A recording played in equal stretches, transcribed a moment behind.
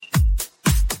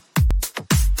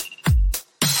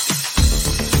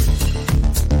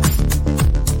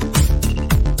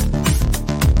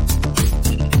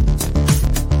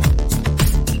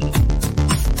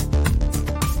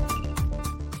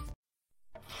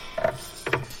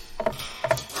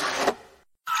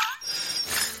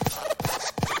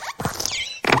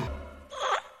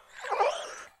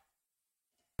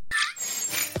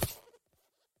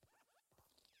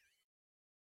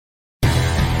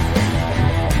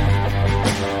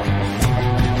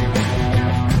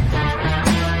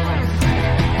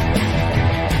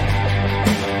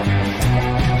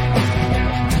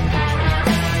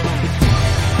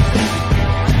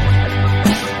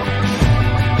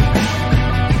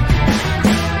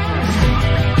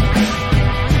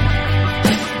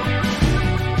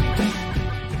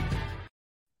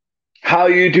How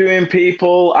you doing,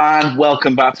 people? And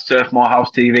welcome back to Turf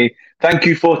Moorhouse TV. Thank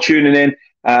you for tuning in.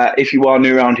 If you are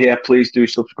new around here, please do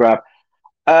subscribe.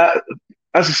 As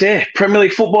I say, Premier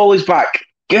League football is back.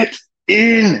 Get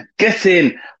in.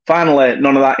 Finally,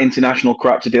 none of that international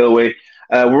crap to deal with.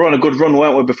 We're on a good run,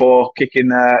 weren't we, before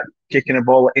kicking a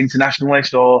ball internationally?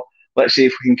 So let's see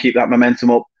if we can keep that momentum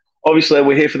up. Obviously,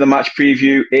 we're here for the match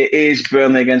preview. It is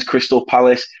Burnley against Crystal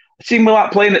Palace. A team we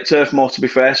like playing at Turf Moor, to be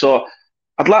fair. So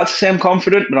I'd like to say I'm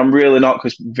confident, but I'm really not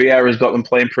because Vieira's got them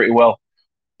playing pretty well.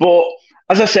 But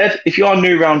as I said, if you are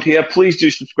new around here, please do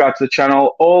subscribe to the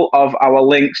channel. All of our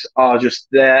links are just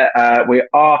there. We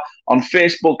are on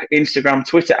Facebook, Instagram,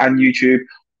 Twitter, and YouTube,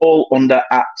 all under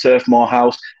 @Turf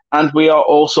Moorhouse. And we are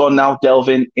also now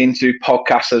delving into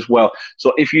podcasts as well.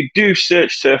 So if you do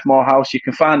search Turf Moorhouse, you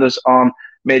can find us on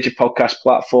major podcast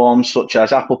platforms such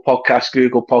as Apple Podcasts,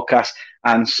 Google Podcasts,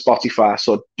 and Spotify.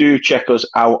 So do check us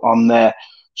out on there.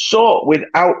 So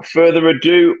without further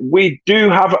ado, we do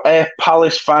have a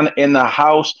Palace fan in the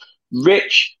house.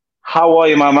 Rich, how are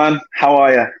you, my man? How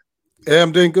are you? Yeah,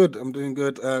 I'm doing good.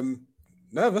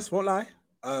 Nervous, won't lie.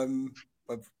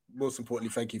 But most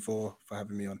importantly, thank you for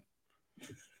having me on.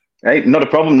 Hey, not a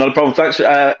problem. Thanks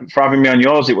for having me on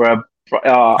yours. It were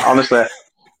honestly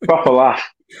proper laugh.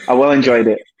 I well enjoyed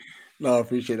it. No, I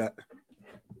appreciate that.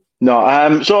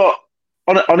 No, so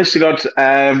honest to God,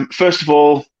 first of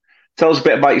all, tell us a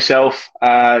bit about yourself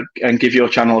and give your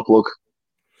channel a plug.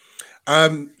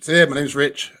 So yeah, my name's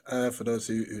Rich. For those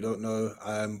who don't know,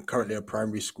 I'm currently a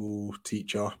primary school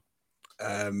teacher.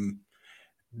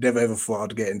 Never ever thought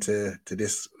I'd get into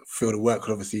this field of work.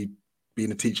 Obviously,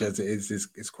 being a teacher as it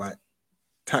is quite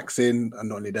taxing, and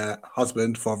not only that,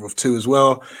 husband, father of two as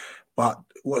well. But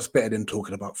what's better than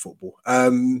talking about football?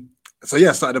 So yeah,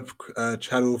 I started a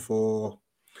channel for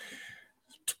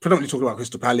predominantly talking about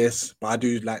Crystal Palace, but I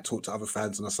do like talk to other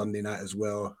fans on a Sunday night as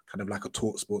well, kind of like a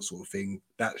talk sports sort of thing.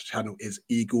 That channel is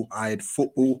Eagle Eyed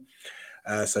Football.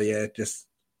 So yeah, just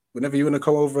whenever you want to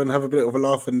come over and have a bit of a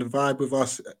laugh and vibe with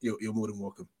us, you're more than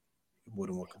welcome.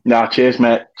 No, cheers,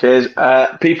 mate. Cheers.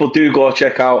 People do go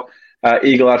check out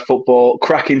Eagle Eyed Football.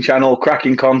 Cracking channel,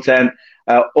 cracking content.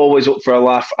 Always up for a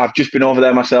laugh. I've just been over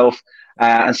there myself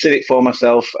and seen it for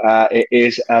myself. It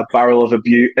is a barrel of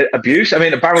abuse. I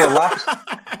mean, a barrel of laughs.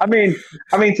 I mean,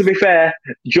 to be fair,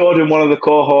 Jordan, one of the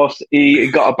co-hosts,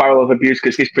 he got a barrel of abuse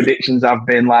because his predictions have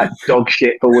been like dog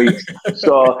shit for weeks.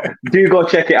 So do go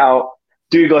check it out.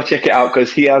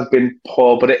 Because he has been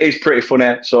poor, but it is pretty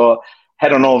funny. So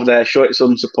head on over there, show it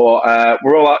some support.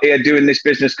 We're all out here doing this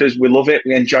business because we love it,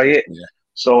 we enjoy it. Yeah.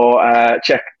 So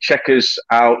check us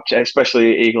out,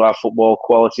 especially Eagle Eye Football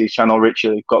quality channel.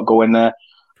 Richard, you've got to go in there.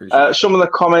 Some of the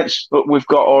comments that we've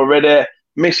got already,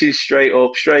 Mrs.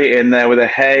 straight in there with a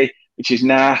hey, which is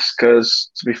nice because,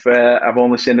 to be fair, I've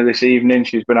only seen her this evening.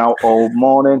 She's been out all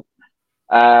morning.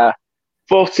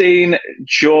 14,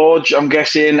 George, I'm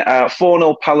guessing.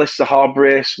 4-0 Palace to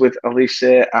Harbrace with Elise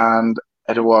and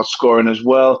Edouard scoring as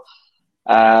well.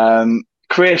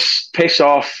 Chris, piss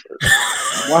off.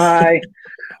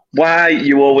 Why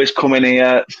you always come in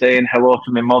here saying hello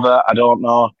to my mother? I don't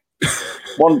know.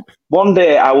 One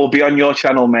day I will be on your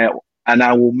channel, mate, and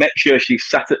I will make sure she's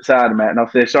sat outside, mate, and I'll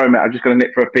say, sorry, mate, I'm just going to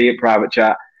nip for a pee in private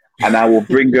chat, and I will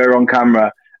bring her on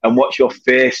camera and watch your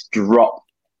face drop.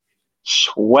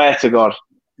 Swear to God,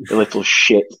 you little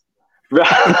shit.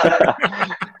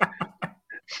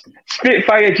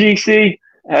 Spitfire GC,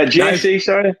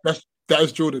 sorry. That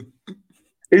is Jordan.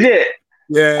 Is it?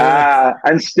 Yeah.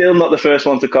 And still not the first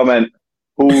one to comment.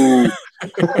 Ooh.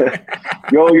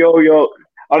 Yo.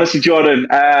 Honestly, Jordan,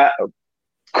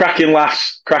 cracking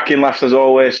laughs as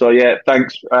always. So yeah,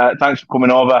 thanks for coming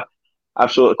over.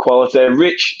 Absolute quality.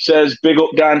 Rich says, big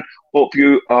up, Dan. Hope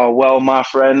you are well, my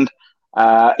friend.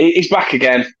 He's back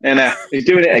again. He's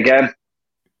doing it again.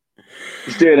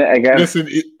 Listen,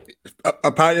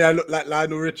 apparently I look like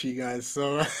Lionel Richie, guys.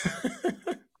 So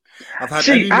I've had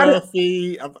Eddie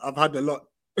Murphy. I've had a lot.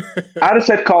 I'd have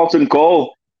said Carlton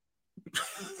Cole.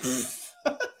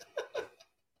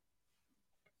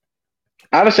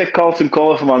 I'd have said Carlton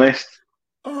Cole, if I'm honest.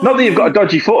 Oh. Not that you've got a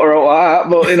dodgy foot or all that,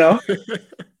 but you know.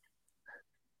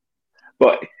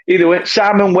 But either way,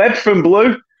 Simon Webb from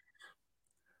Blue.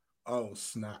 Oh,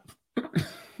 snap.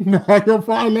 No, you're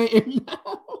violating.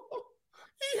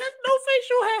 He has no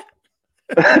facial hair.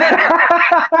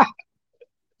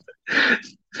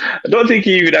 I don't think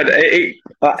he even had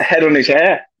head on his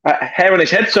hair. Hair on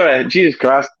his head, sorry. Jesus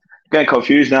Christ. I'm getting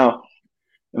confused now.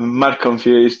 I'm mad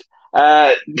confused.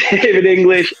 David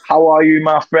English, how are you,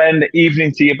 my friend?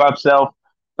 Evening to your bad self.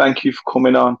 Thank you for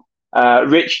coming on.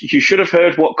 Rich, you should have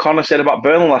heard what Connor said about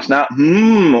Burnley last night.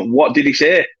 What did he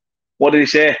say? What did he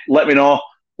say? Let me know.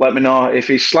 Let me know. If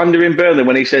he's slandering Burnley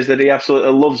when he says that he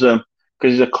absolutely loves them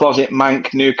because he's a closet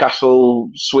mank, Newcastle,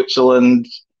 Switzerland,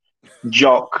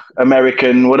 jock,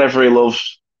 American, whatever he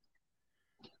loves.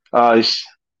 He's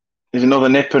another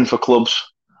nipping for clubs.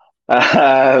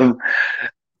 Chris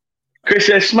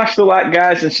says, smash the like,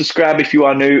 guys, and subscribe if you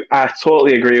are new. I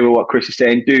totally agree with what Chris is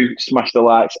saying. Do smash the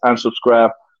likes and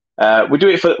subscribe. We do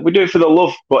it for the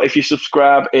love, but if you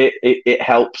subscribe, it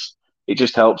helps. It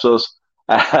just helps us.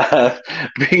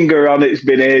 Finger on, it's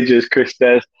been ages, Chris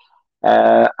says.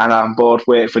 And I'm bored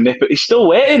waiting for Nipper. He's still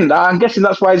waiting. I'm guessing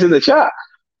that's why he's in the chat.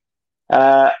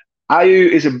 Ayew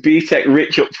is a BTEC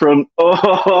rich up front.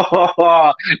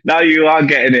 Oh, now you are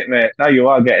getting it, mate. Now you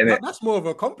are getting it. That's more of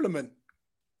a compliment.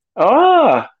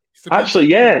 Oh, actually,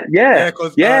 yeah.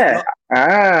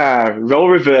 Role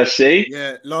reverse, see?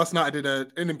 Yeah, last night I did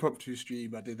an impromptu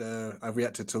stream. I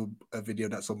reacted to a video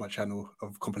that's on my channel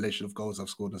of compilation of goals I've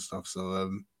scored and stuff. So,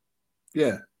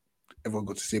 yeah, everyone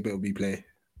got to see a bit of me play.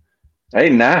 Hey,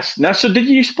 nice. Now, so did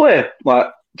you used to play like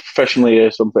professionally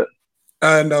or something?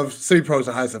 And semi-pros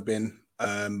at highs have been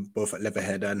both at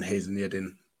Leatherhead and Hazen Yedin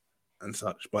and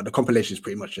such. But the compilation is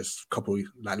pretty much just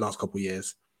last couple of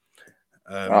years.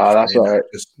 That's all right.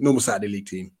 Just normal Saturday League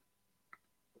team.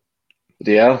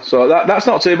 Yeah, so that's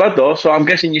not too bad though. So I'm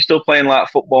guessing you're still playing like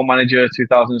Football Manager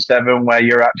 2007, where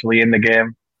you're actually in the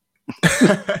game.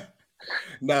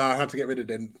 No, I had to get rid of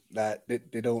them. Like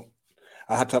they don't.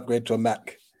 I had to upgrade to a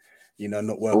Mac.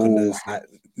 Not work on those like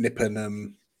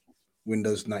nipping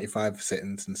Windows 95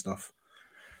 settings and stuff.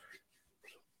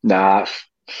 Nah,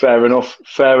 fair enough.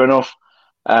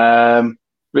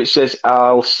 Rich says,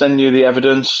 I'll send you the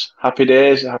evidence. Happy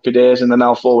days, and then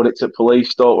I'll forward it to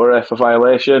police, don't worry, for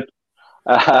violation.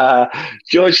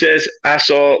 George says, I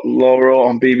saw Lauro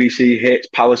on BBC hits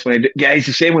Palace when he's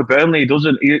the same with Burnley. He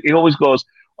doesn't. He always goes,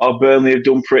 Burnley have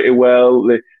done pretty well.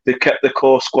 They kept the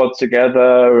core squad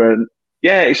together. And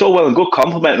yeah, it's all well and good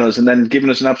complimenting us and then giving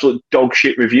us an absolute dog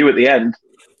shit review at the end.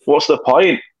 What's the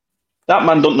point? That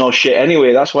man don't know shit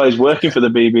anyway. That's why he's working for the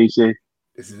BBC.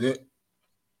 This is it.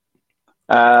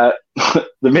 The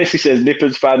Missy says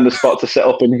Nippers found the spot to set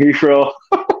up in Heathrow.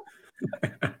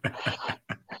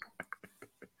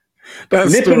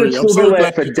 Nippon would still be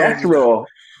late for death row.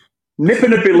 Nippon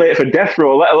would be late for death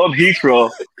row, let alone Heathrow.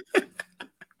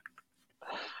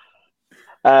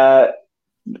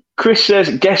 Chris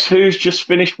says, guess who's just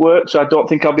finished work, so I don't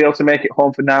think I'll be able to make it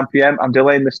home for 9 p.m. I'm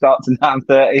delaying the start to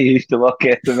 9:30. He's still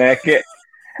okay to make it.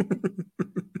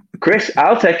 Chris,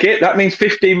 I'll take it. That means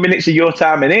 15 minutes of your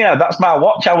time in here. That's my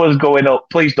watch hours going up.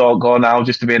 Please don't go now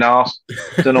just to be an arse.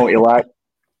 Don't know what you like.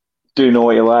 Do know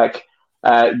what you like.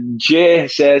 Jay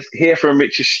says, here from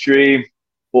Rich's stream,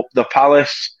 up the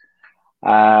Palace.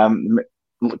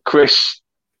 Chris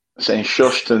saying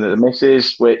shush to the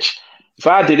missus, which if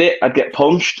I did it, I'd get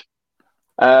punched.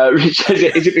 Rich says,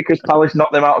 is it because Palace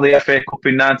knocked them out of the FA Cup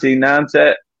in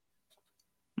 1990?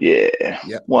 Yeah,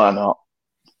 yep. Why not?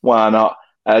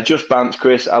 Just bants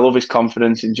Chris. I love his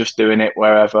confidence in just doing it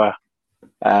wherever.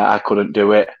 I couldn't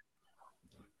do it.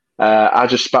 I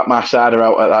just spat my cider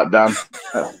out at that, Dan.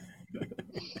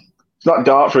 It's not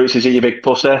dark fruits, is it, you big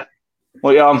pussy?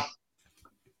 What you on?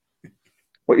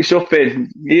 What you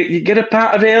supping? You get a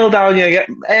part of ale down you, get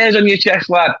hairs on your chest,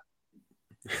 lad.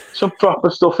 Some proper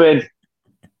stuff in.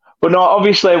 But no,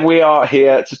 obviously we are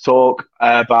here to talk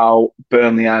about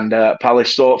Burnley and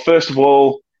Palace. So first of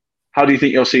all, how do you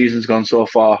think your season's gone so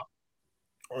far?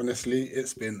 Honestly,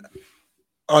 it's been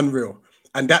unreal.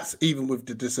 And that's even with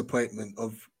the disappointment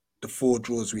of the 4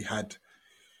 draws we had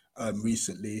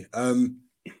recently.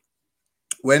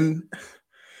 When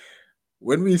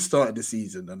we started the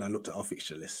season and I looked at our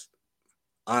fixture list,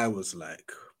 I was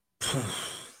like,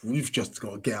 we've just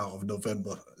got to get out of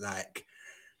November, like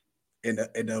in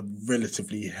a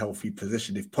relatively healthy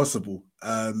position if possible.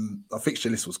 Our fixture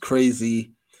list was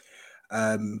crazy.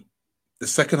 The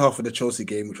second half of the Chelsea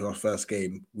game, which was our first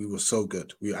game, we were so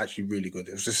good. We were actually really good.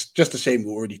 It was just a shame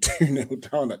we were already 2-0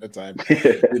 down at the time.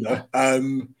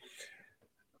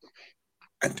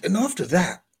 And after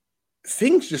that,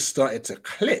 things just started to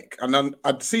click. And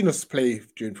I'd seen us play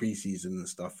during preseason and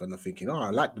stuff, and I'm thinking,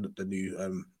 I like the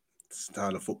new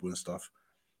style of football and stuff.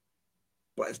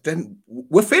 But then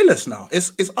we're fearless now.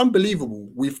 It's unbelievable.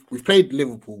 We've played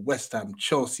Liverpool, West Ham,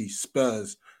 Chelsea,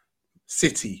 Spurs,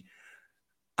 City,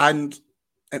 and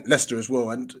Leicester as well.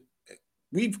 And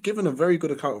we've given a very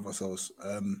good account of ourselves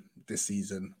this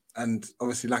season. And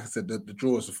obviously, like I said,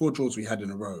 the 4 draws we had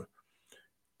in a row,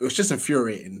 it was just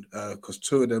infuriating because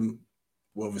 2 of them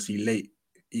were obviously late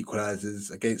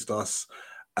equalizers against us.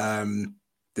 The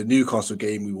Newcastle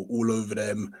game, we were all over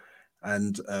them.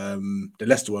 And the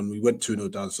Leicester one, we went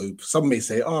 2-0 down. So some may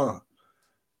say, oh,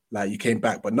 like you came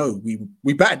back, but no,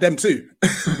 we battered them too,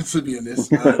 to be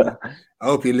honest. I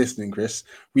hope you're listening, Chris.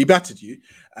 We battered you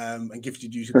and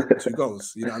gifted you 2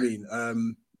 goals. You know what I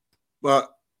mean? But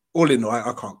all in all,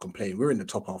 I can't complain. We're in the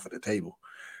top half of the table.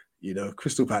 You know,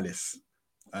 Crystal Palace,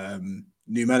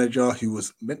 new manager who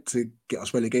was meant to get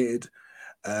us relegated.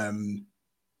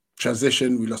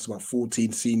 Transition, we lost about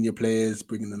 14 senior players,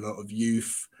 bringing a lot of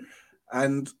youth.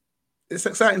 And it's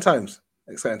exciting times.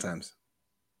 Exciting times.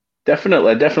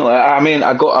 Definitely. I mean,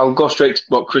 I'll go straight to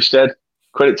what Chris said.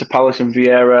 Credit to Palace and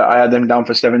Vieira. I had them down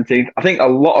for 17th. I think a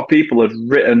lot of people had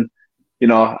written,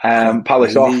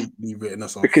 Palace off written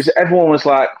us off because everyone was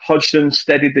like, Hodgson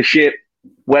steadied the ship.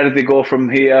 Where did they go from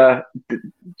here?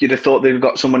 You'd have thought they've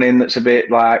got someone in that's a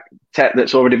bit like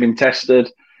that's already been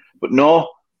tested, but no,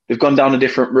 they've gone down a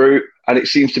different route, and it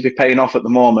seems to be paying off at the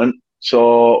moment.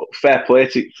 So fair play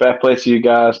to you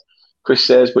guys. Chris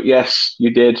says, but yes, you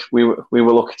did. We were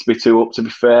lucky to be 2 up, to be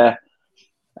fair.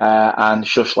 And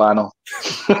shush Lionel.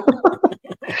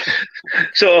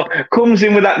 So comes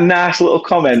in with that nice little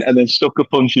comment and then Stucker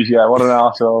punches you. What an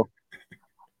arsehole.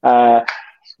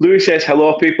 Louis says,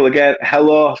 hello, people again.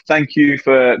 Hello, thank you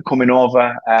for coming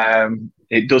over.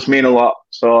 It does mean a lot,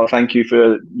 so thank you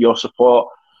for your support.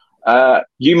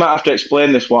 You might have to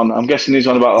explain this one. I'm guessing he's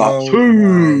on about that.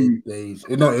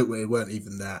 No, it weren't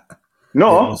even that.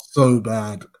 No, it was so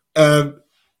bad.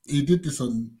 He did this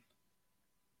on.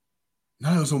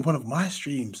 No, it was on one of my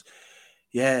streams.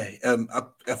 Yeah,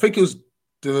 I think it was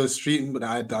the stream that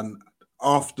I had done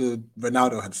after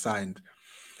Ronaldo had signed,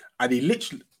 and he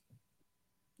literally.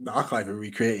 No, I can't even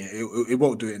recreate it. It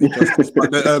won't do it any justice.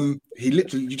 But he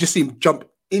literally, you just see him jump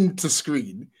into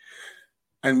screen,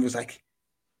 and was like,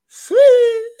 "Sweet."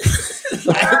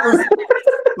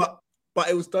 But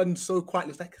it was done so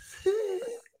quietly. It's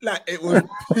like it was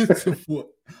pitiful.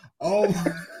 Oh,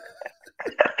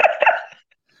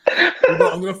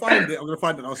 I'm gonna find it.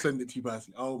 And I'll send it to you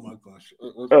personally. Oh my gosh.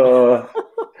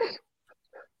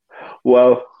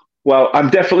 Well,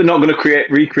 I'm definitely not going to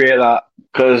recreate that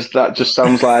because that just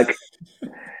sounds like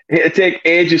it'd take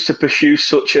ages to pursue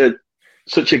such a.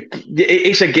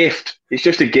 It's a gift. It's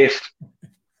just a gift.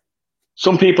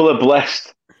 Some people are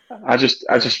blessed. I just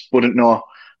wouldn't know.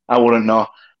 I wouldn't know.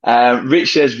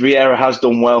 Rich says Vieira has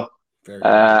done well.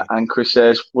 And Chris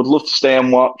says, would love to stay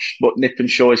and watch, but Nip and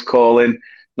Show is calling.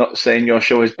 Not saying your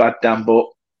show is bad, Dan, but.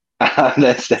 And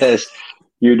then says,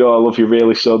 you know I love you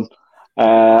really, son.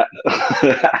 And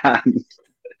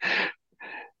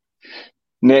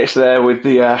Nate's there with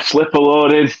the slipper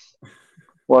loading.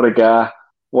 What a guy.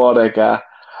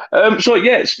 So,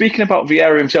 yeah, speaking about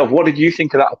Vieira himself, what did you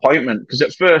think of that appointment? Because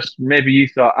at first, maybe you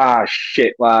thought,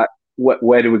 shit, like,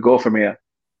 where do we go from here?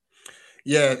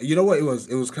 Yeah, you know what it was?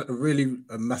 It was really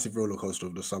a massive roller coaster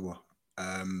of the summer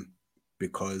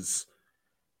because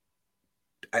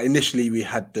initially we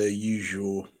had the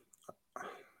usual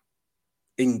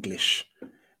English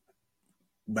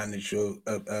manager,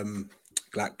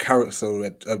 like carousel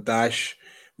of Dash.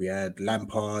 We had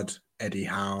Lampard, Eddie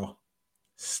Howe,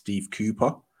 Steve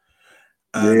Cooper.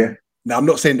 Now I'm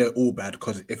not saying they're all bad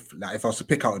because if I was to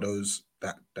pick out those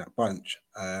that bunch,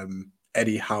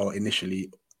 Eddie Howe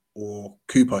initially or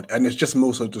Cooper, and it's just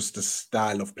more so just the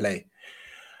style of play.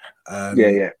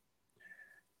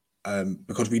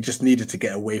 Because we just needed to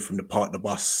get away from the part the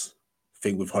bus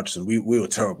thing with Hodgson. We were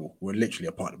terrible. We were literally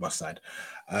a part of the bus side.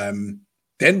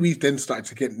 Then we started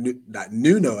to get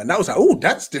Nuno, and that was like, oh,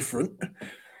 that's different.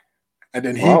 And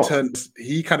then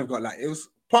he kind of got like, it was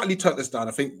partly turned us down.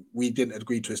 I think we didn't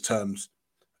agree to his terms.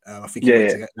 I think he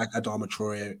went to get like Adama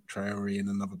Traore and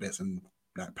another bits, and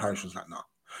like Parish was like, no.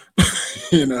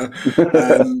 You know.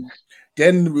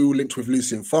 Then we were linked with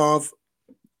Lucien Favre,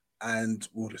 and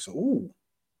we were just like, oh,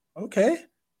 okay.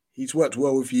 He's worked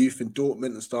well with youth in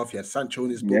Dortmund and stuff. He had Sancho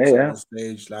in his books on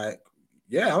stage. Like,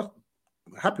 I was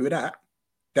happy with that.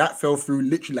 That fell through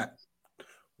literally like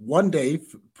one day.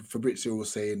 Fabrizio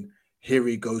was saying, here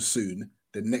he goes soon.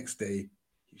 The next day,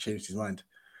 he changed his mind.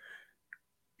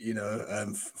 You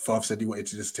know, Favre said he wanted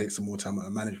to just take some more time out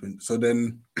of management. So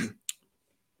then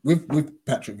with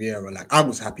Patrick Vieira, like, I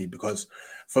was happy because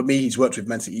for me, he's worked with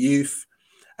Man City youth.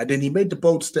 And then he made the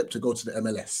bold step to go to the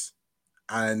MLS.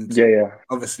 And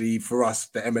obviously for us,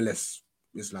 the MLS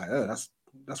is like, oh,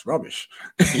 that's rubbish.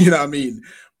 You know what I mean?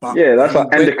 But that's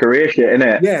like end of career shit, isn't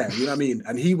it? Yeah, you know what I mean?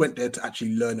 And he went there to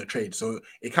actually learn a trade. So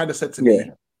it kind of said to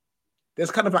me,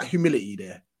 there's kind of like humility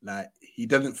there. Like, he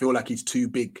doesn't feel like he's too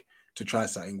big to try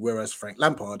something. Whereas Frank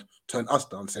Lampard turned us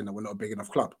down saying that we're not a big enough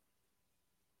club.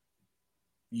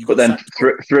 But then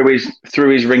threw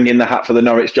his ring in the hat for the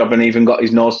Norwich job and even got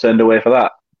his nose turned away for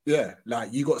that. Yeah,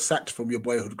 like you got sacked from your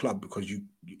boyhood club because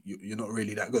you're not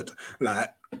really that good. Like,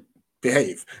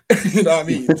 behave. You know what I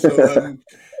mean? So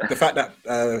the fact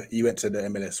that he went to the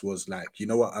MLS was like, you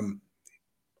know what, I'm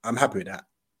happy with that.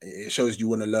 It shows you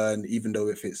want to learn, even though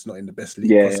if it's not in the best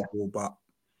league possible. But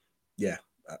yeah,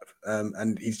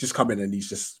 and he's just come in and he's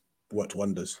just worked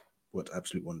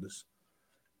absolute wonders.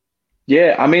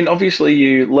 Yeah, I mean, obviously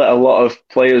you let a lot of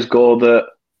players go that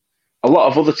a lot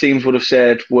of other teams would have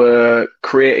said were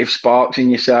creative sparks in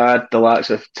your side, the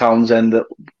likes of Townsend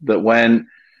that went,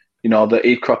 that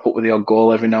he'd crop up with the odd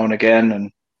goal every now and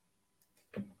again.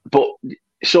 But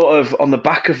sort of on the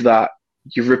back of that,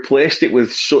 you've replaced it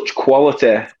with such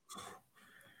quality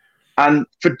and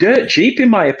for dirt cheap,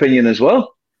 in my opinion, as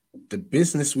well. The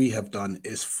business we have done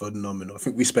is phenomenal. I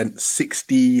think we spent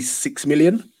 66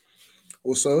 million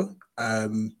or so.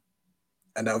 And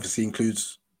that obviously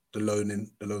includes the loan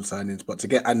signings. But to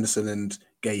get Anderson and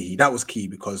Gahey, that was key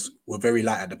because we're very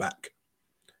light at the back.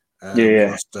 We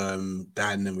lost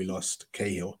Dan and we lost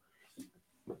Cahill.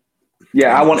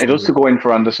 Yeah, I wanted us to go in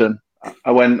for Anderson. I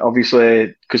went,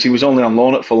 obviously, because he was only on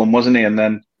loan at Fulham, wasn't he? And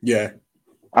then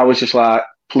I was just like,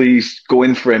 please go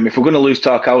in for him. If we're going to lose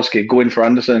Tarkowski, go in for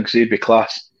Anderson because he'd be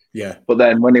class. Yeah. But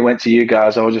then when he went to you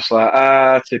guys, I was just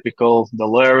like, typical, the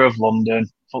lure of London.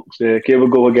 Fuck's sake, here we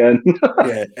go again.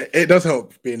 Yeah, it does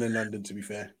help being in London, to be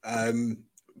fair.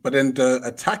 But then the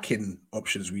attacking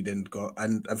options we then got,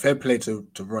 and fair play to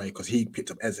Roy because he picked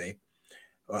up Eze.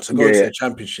 So go into the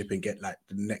Championship and get like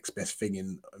the next best thing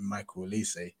in Michael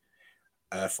Elise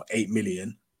for 8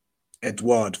 million.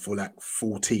 Edouard for like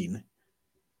 14.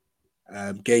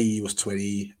 Gahey was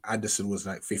 20. Anderson was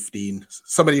like 15.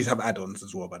 Some of these have add-ons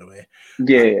as well, by the way.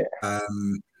 Yeah.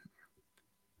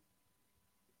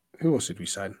 Who else did we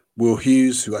sign? Will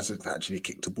Hughes, who hasn't actually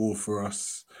kicked a ball for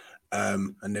us.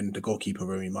 And then the goalkeeper,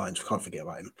 Remy Martins. We can't forget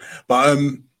about him. But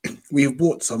we've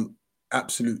bought some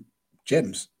absolute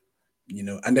gems,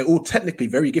 and they're all technically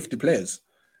very gifted players.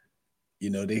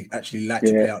 They actually like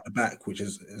to play out the back, which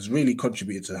has really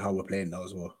contributed to how we're playing now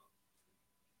as well.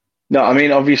 No, I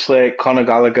mean, obviously, Conor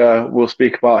Gallagher, we'll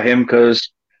speak about him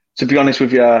because, to be honest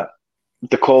with you,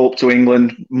 the call up to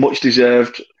England, much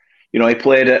deserved. He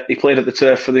played at the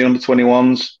turf for the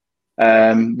under-21s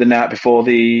the night before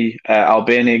the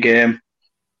Albania game.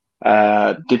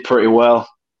 Did pretty well.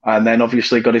 And then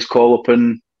obviously got his call up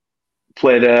and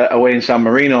played away in San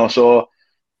Marino. So,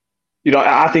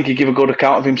 I think he gave a good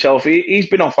account of himself. He's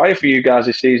been on fire for you guys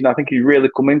this season. I think he's really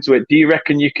come into it. Do you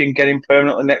reckon you can get him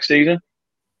permanently next season?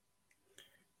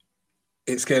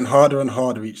 It's getting harder and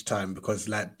harder each time because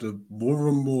like the more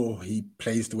and more he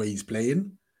plays the way he's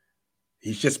playing,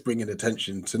 he's just bringing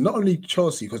attention to not only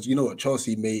Chelsea, because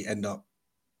Chelsea may end up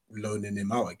loaning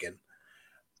him out again.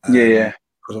 Because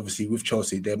obviously with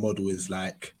Chelsea, their model is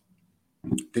like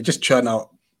they just churn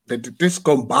out. They just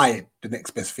go and buy the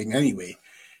next best thing anyway.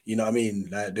 You know what I mean?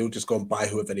 Like, they'll just go and buy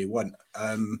whoever they want.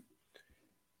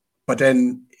 But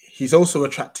then he's also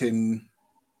attracting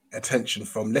attention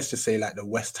from, let's just say, like the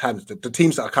West Hams, the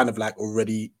teams that are kind of like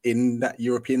already in that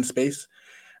European space.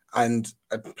 And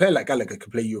a player like Gallagher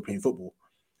can play European football,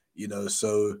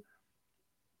 so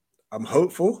I'm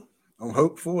hopeful.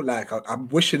 Like, I'm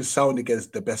wishing Saúl gets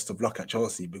the best of luck at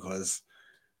Chelsea because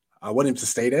I want him to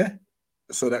stay there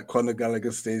so that Conor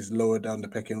Gallagher stays lower down the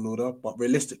pecking order. But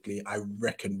realistically, I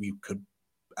reckon we could,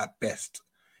 at best,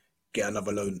 get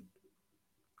another loan,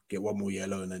 get one more year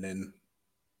loan, and then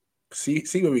see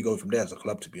where we go from there as a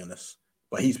club, to be honest.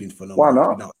 But he's been phenomenal. Why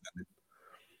not?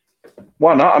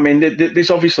 Why not? I mean,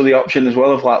 there's obviously the option as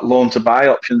well of like loan to buy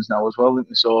options now as well, isn't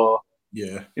there? So,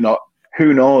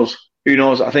 who knows? Who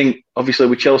knows? I think obviously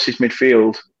with Chelsea's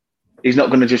midfield, he's not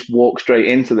going to just walk straight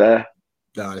into there.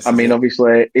 No,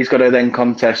 obviously he's got to then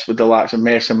contest with the likes of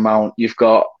Mason Mount. You've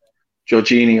got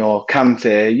Jorginho,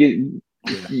 Kante.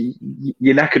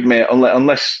 You're knackered, mate.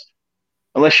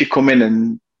 Unless you come in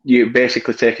and you're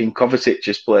basically taking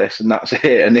Kovacic's place and that's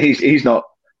it. And he's not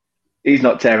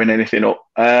tearing anything up.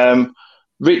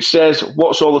 Rich says,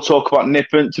 what's all the talk about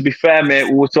Nippen? To be fair, mate,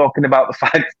 we were talking about the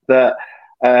fact that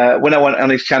when I went on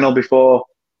his channel before,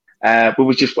 I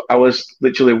was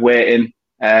literally waiting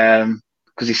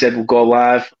because he said we'll go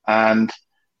live. And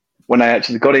when I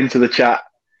actually got into the chat,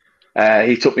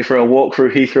 he took me for a walk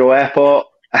through Heathrow Airport.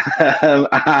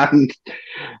 And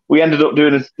we ended up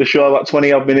doing the show about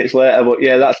 20 odd minutes later. But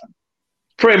yeah, that's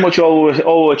pretty much all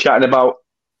we're chatting about.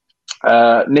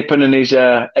 Nippen and his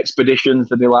expeditions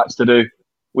that he likes to do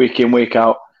week in, week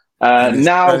out.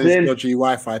 Now then, dodgy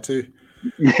Wi-Fi too.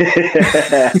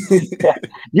 Yeah. Yeah.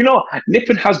 You know,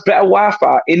 Nippon has better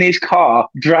Wi-Fi in his car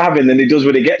driving than he does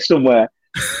when he gets somewhere.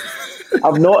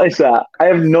 I've noticed that. I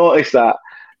have noticed that.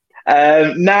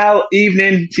 Now,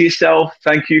 evening to yourself.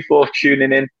 Thank you for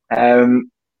tuning in.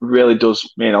 Really does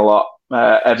mean a lot.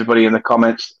 Everybody in the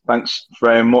comments, thanks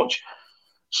very much.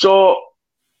 So,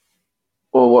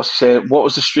 what was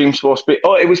the stream supposed to be?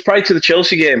 Oh, it was prior to the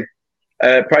Chelsea game,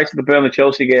 prior to the Burnley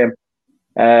Chelsea game.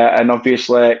 And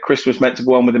obviously, Chris was meant to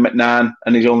go on with him at 9,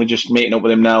 and he's only just meeting up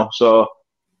with him now. So,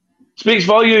 speaks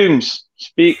volumes.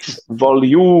 Speaks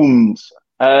volumes.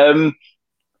 I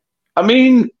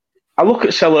mean, I look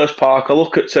at Selhurst Park, I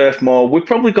look at Turf Moor. We've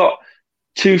probably got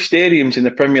two stadiums in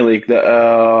the Premier League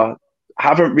that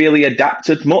haven't really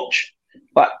adapted much.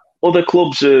 Like other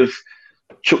clubs have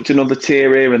chucked another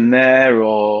tier here and there,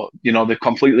 or they've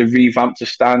completely revamped a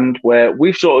stand. Where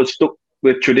we've sort of stuck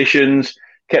with traditions,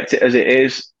 kept it as it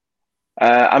is.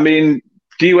 I mean,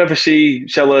 do you ever see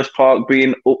Selhurst Park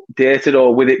being updated,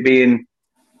 or with it being,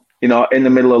 in the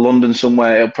middle of London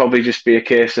somewhere? It'll probably just be a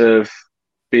case of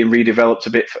being redeveloped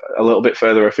a little bit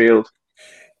further afield.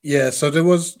 Yeah, so there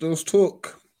was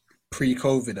talk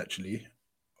pre-COVID actually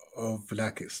of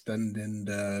like extending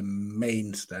the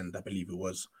main stand, I believe it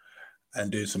was, and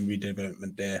doing some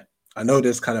redevelopment there. I know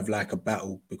there's kind of like a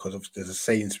battle because there's a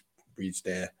Sainsbury's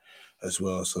there as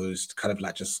well, so it's kind of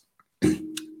like just a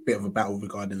bit of a battle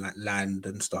regarding like land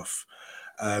and stuff.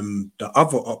 The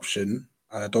other option,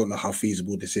 I don't know how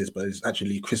feasible this is, but it's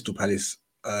actually Crystal Palace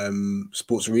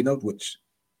Sports Arena, which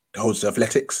holds the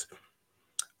athletics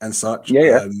and such.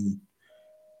 Yeah.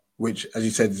 Which, as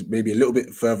you said, is maybe a little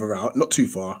bit further out, not too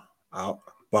far out,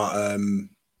 but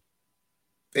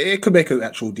it could make an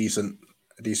actual decent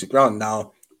ground.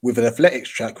 Now, with an athletics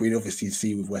track, we obviously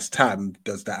see with West Ham,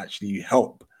 does that actually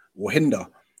help or hinder?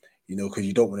 Because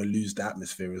you don't want to lose the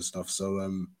atmosphere and stuff. So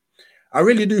I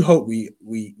really do hope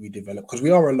we develop, because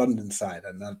we are a London side,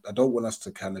 and I don't want us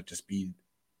to kind of just be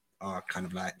kind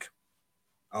of like,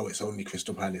 oh, it's only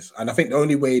Crystal Palace. And I think the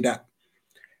only way that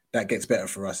gets better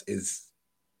for us is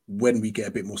when we get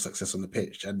a bit more success on the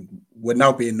pitch. And we're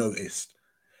now being noticed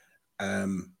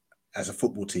as a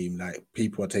football team. Like,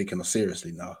 people are taking us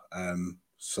seriously now.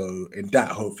 So in that,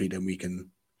 hopefully, then we can,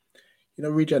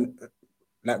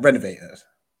 renovate it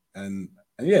and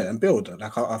build.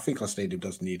 Like, I think our stadium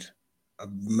does need a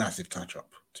massive touch-up,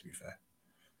 to be fair.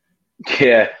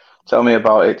 Yeah. Tell me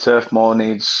about it. Turf Moor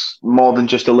needs more than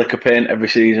just a lick of paint every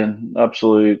season.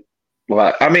 Absolute.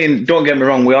 I mean, don't get me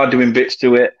wrong, we are doing bits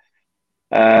to it.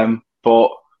 But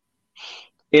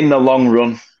in the long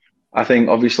run, I think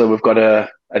obviously we've got to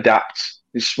adapt.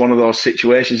 It's one of those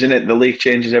situations, isn't it? The league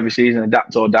changes every season,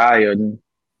 adapt or die. And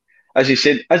as you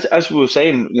said, as we were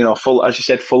saying, as you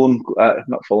said, Fulham,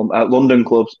 not Fulham, London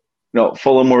clubs.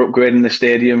 Fulham were upgrading the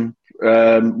stadium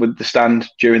with the stand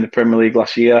during the Premier League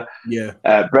last year. Yeah.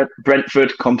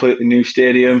 Brentford, completely new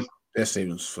stadium. Their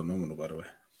stadium's phenomenal, by the way.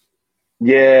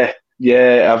 Yeah.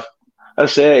 I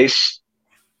say it's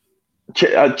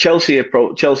Chelsea are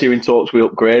in talks with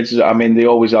upgrades. I mean, they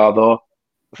always are, though.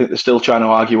 I think they're still trying to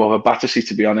argue over Battersea,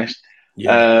 to be honest.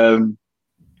 Yeah.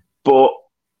 But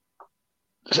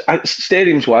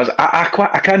stadiums-wise, I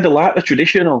kind of like the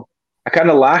traditional. I kind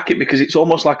of like it because it's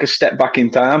almost like a step back in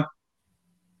time.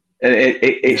 And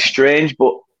it's strange,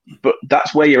 but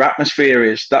that's where your atmosphere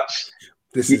is.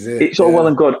 This is it. It's all well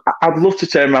and good. I'd love to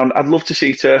turn around. I'd love to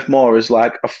see Turf Moor as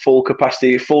like a full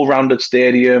capacity, full rounded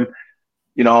stadium.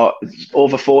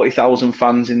 Over 40,000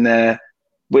 fans in there.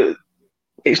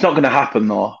 It's not going to happen,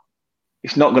 though.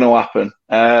 It's not going to happen.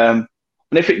 And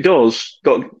if it does,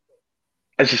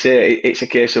 as you say, it's a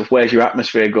case of where's your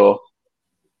atmosphere go?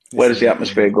 Where does the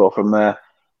atmosphere go from there?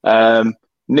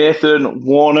 Nathan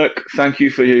Warnock, thank you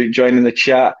for joining the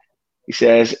chat. He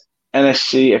says,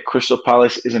 NSC at Crystal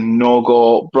Palace is a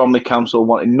no-go. Bromley Council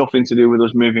wanted nothing to do with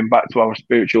us moving back to our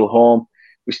spiritual home.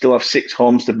 We still have 6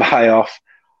 homes to buy off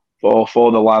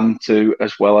for the land too,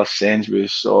 as well as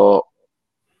Sainsbury's. So,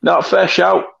 no, fair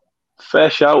shout.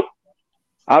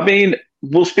 I mean,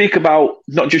 we'll speak about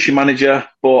not just your manager,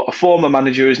 but a former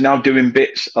manager who's now doing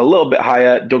bits a little bit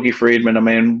higher, Dougie Freedman. I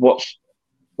mean, what's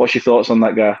your thoughts on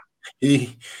that guy?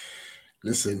 He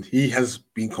has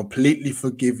been completely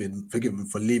forgiven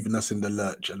for leaving us in the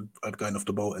lurch and going off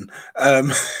the Bolton.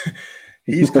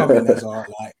 He's coming as our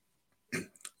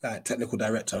like technical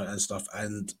director and stuff,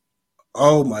 and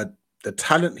the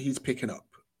talent he's picking up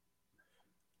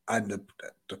and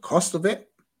the cost of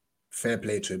it, fair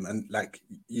play to him. And like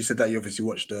you said that you obviously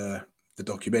watched the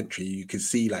documentary, you can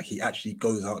see like he actually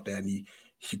goes out there and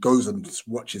he goes and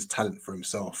watches talent for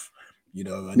himself, and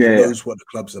he knows what the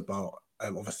club's about.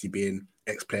 Obviously being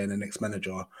ex-player and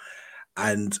ex-manager,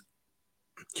 and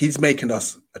he's making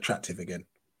us attractive again.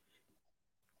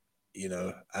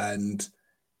 And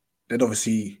then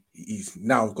obviously he's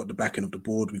now got the backing of the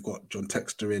board. We've got John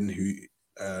Textor in, who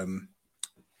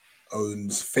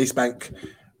owns FaceBank.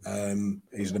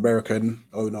 He's an American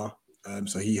owner,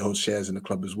 so he holds shares in the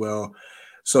club as well.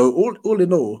 So all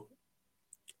in all,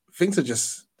 things are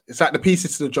it's like the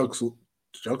pieces to the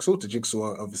jigsaw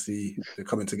are obviously they're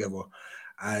coming together,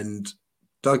 and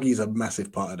Dougie's a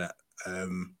massive part of that.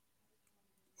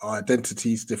 Our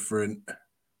identity's different,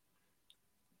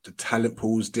 the talent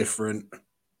pool's different,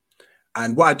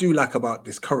 and what I do like about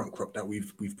this current crop that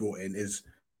we've brought in is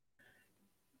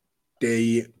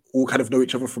they all kind of know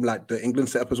each other from like the England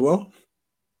setup as well.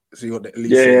 So you got the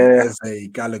Elise, Eze,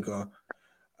 Gallagher.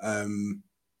 I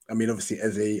mean, obviously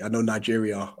Eze. I know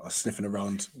Nigeria are sniffing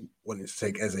around wanting to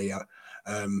take Eze out.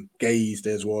 Gaze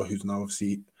there as well, who's now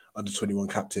obviously under 21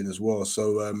 captain as well.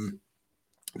 So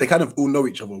they kind of all know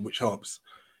each other, which helps,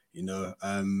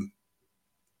 and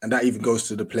that even goes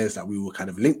to the players that we were kind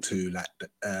of linked to, like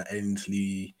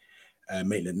Ainsley,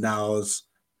 Maitland-Niles,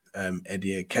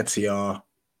 Eddie Nketiah,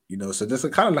 so there's a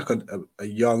kind of like a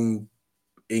young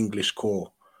English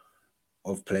core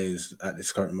of players at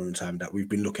this current moment in time that we've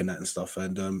been looking at and stuff.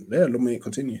 And let me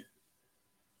continue.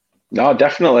 No,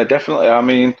 definitely. I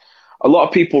mean, a lot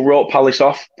of people wrote Palace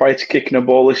off prior to kicking a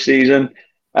ball this season.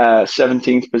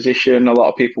 17th position, a lot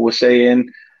of people were saying.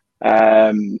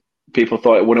 People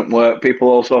thought it wouldn't work. People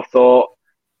also thought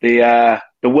the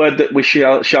word that we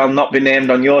shall not be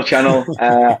named on your channel.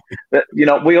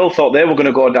 We all thought they were going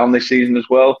to go down this season as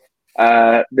well.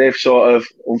 They've sort of,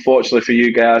 unfortunately for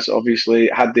you guys, obviously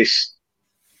had this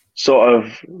sort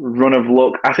of run of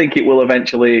luck. I think it will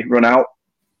eventually run out.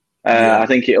 I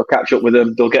think it'll catch up with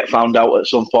them. They'll get found out at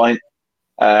some point.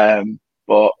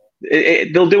 But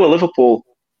they'll do a Liverpool.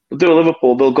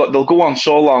 They'll go on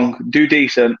so long, do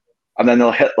decent, and then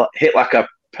they'll hit like a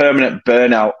permanent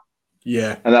burnout.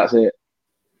 Yeah, and that's it.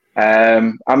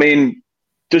 I mean,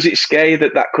 does it scare you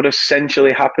that could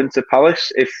essentially happen to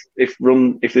Palace if this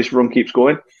run keeps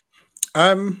going?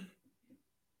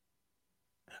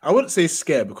 I wouldn't say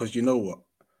scare, because you know what,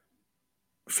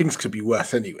 things could be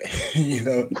worse anyway.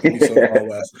 Could be so far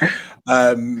worse.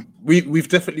 We've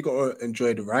definitely got to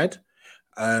enjoy the ride,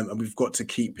 and we've got to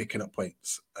keep picking up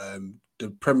points.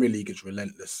 The Premier League is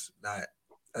relentless. Like,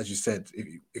 as you said,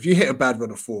 if you hit a bad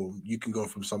run of form, you can go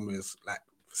from somewhere like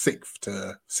 6th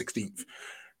to 16th.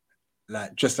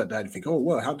 Like, just like that, you think, oh,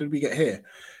 well, how did we get here?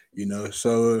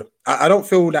 So I don't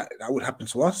feel that would happen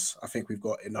to us. I think we've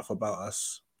got enough about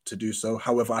us to do so.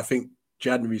 However, I think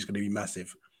January is going to be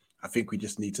massive. I think we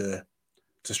just need to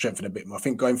strengthen a bit more. I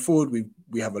think going forward,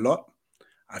 we have a lot.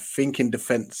 I think in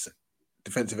defensive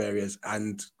areas,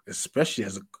 and especially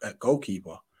as a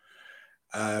goalkeeper,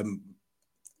 I'm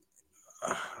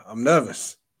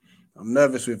nervous. I'm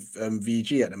nervous with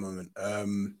VG at the moment.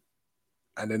 And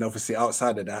then obviously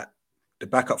outside of that, the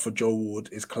backup for Joe Ward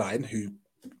is Klein, who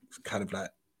kind of like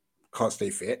can't stay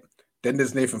fit. Then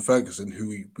there's Nathan Ferguson,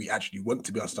 who we actually want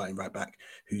to be our starting right back,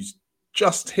 who's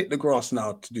just hit the grass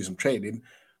now to do some training.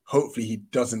 Hopefully he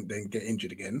doesn't then get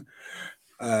injured again.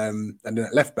 And then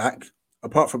at left back,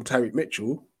 apart from Tyreek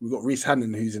Mitchell, we've got Reece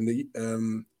Hannon, who's in the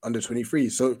under 23.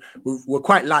 So we're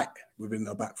quite light within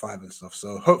our back five and stuff.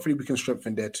 So hopefully we can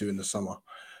strengthen there too in the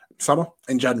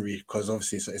in January, because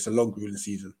obviously it's a long grueling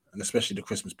season, and especially the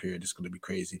Christmas period is going to be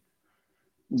crazy.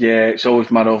 Yeah, it's always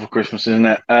mad over Christmas, isn't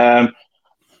it?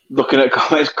 Looking at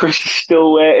comments, Chris is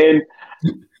still waiting.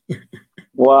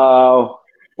 Wow.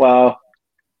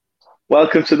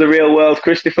 Welcome to the real world,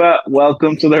 Christopher.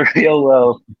 Welcome to the real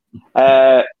world.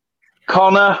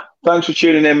 Connor, thanks for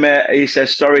tuning in, mate. He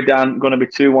says, sorry, Dan, going to be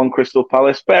 2-1 Crystal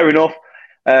Palace. Fair enough.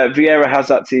 Vieira has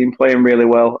that team playing really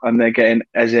well, and they're getting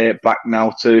Eze back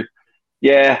now too.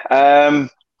 Yeah.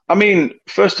 I mean,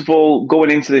 first of all,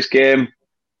 going into this game,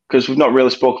 because we've not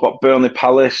really spoke about Burnley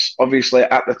Palace, obviously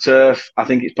at the turf, I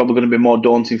think it's probably going to be more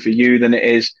daunting for you than it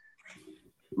is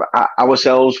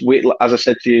ourselves. As I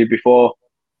said to you before,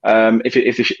 if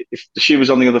the shoe was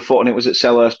on the other foot and it was at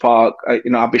Selhurst Park, I'd be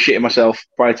shitting myself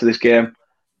prior to this game.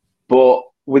 But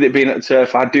with it being at the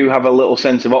turf, I do have a little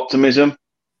sense of optimism.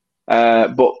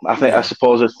 But I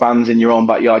suppose as fans in your own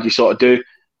backyard, you sort of do.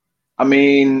 I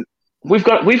mean, we've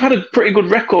had a pretty good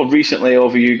record recently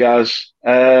over you guys.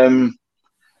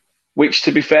 Which,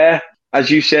 to be fair, as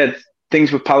you said,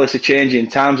 things with Palace are changing.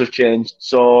 Times have changed.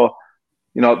 So,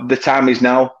 the time is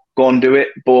now. Go and do it.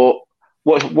 But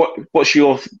what's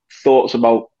your thoughts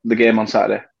about the game on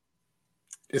Saturday?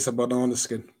 It's a banana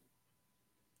skin.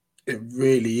 It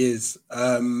really is.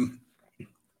 And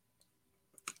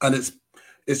it's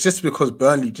just because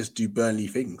Burnley just do Burnley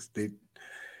things.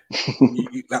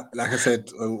 like I said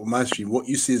on my stream, what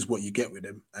you see is what you get with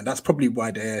them, and that's probably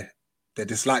why they're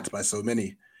disliked by so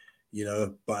many, you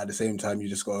know. But at the same time, you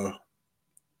just gotta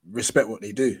respect what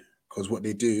they do, because what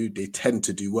they do, they tend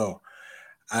to do well.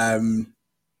 I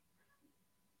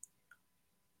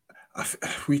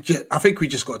think we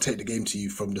just got to take the game to you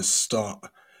from the start.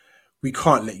 We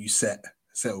can't let you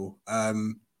settle.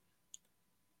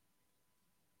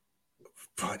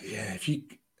 But yeah,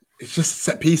 it's just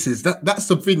set pieces. That's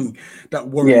the thing that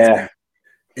worries me.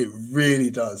 It really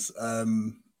does.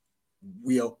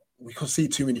 We can see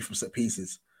too many from set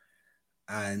pieces,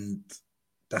 and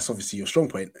that's obviously your strong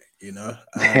point, you know.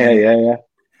 Yeah.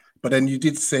 But then you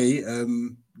did say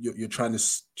you're trying to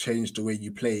change the way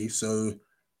you play, so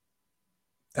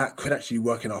that could actually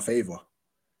work in our favor.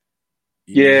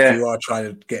 If you are trying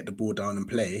to get the ball down and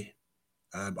play,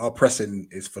 our pressing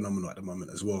is phenomenal at the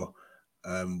moment as well.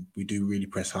 We do really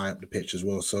press high up the pitch as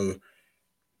well. So,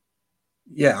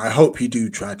 yeah, I hope you do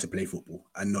try to play football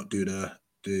and not do the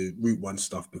Route 1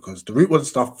 stuff, because the Route 1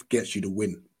 stuff gets you the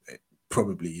win,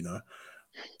 probably, you know,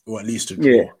 or at least a draw.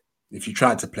 Yeah. If you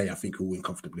try to play, I think you'll win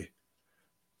comfortably.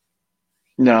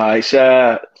 No, it's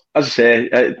as I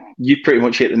say, you pretty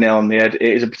much hit the nail on the head. It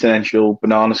is a potential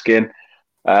banana skin.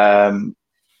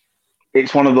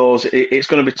 It's one of those. It's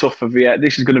going to be tough for Vieira.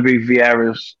 This is going to be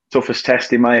Vieira's toughest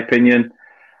test, in my opinion.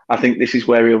 I think this is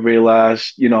where he'll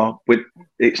realise, you know,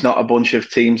 it's not a bunch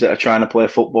of teams that are trying to play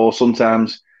football.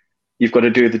 Sometimes you've got to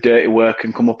do the dirty work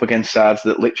and come up against sides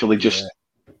that literally just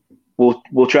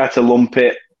will try to lump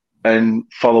it and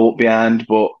follow up behind.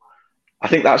 But I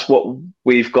think that's what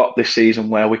we've got this season,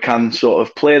 where we can sort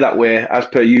of play that way as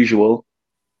per usual,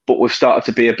 but we've started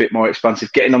to be a bit more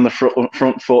expansive, getting on the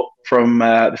front foot from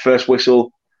the first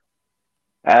whistle.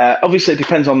 Obviously, it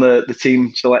depends on the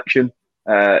team selection.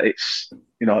 It's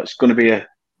going to be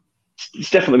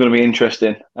it's definitely going to be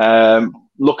interesting.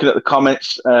 Looking at the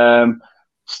comments,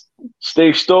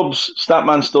 Steve Stubbs,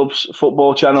 Statman Stubbs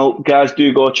football channel, guys,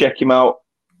 do go check him out.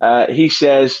 He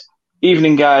says,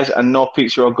 "Evening, guys, and no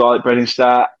pizza or garlic bread in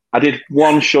start. I did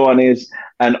one show on his,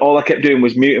 and all I kept doing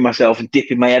was muting myself and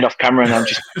dipping my head off camera, and I'm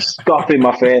just scoffing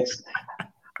my face.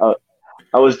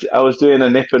 I was doing a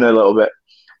nipping a little bit."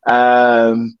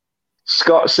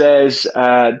 Scott says,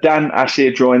 "Dan, I see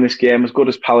a draw in this game. As good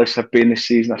as Palace have been this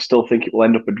season, I still think it will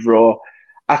end up a draw.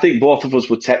 I think both of us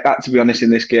would take that, to be honest, in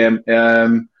this game.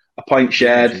 A point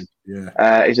shared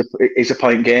is a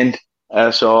point gained.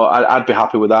 So I'd be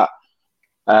happy with that."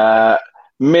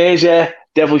 Maisie,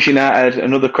 Devils United,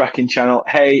 another cracking channel.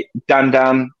 "Hey,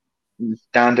 Dan.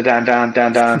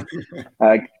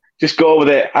 Just go with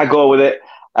it. I go with it."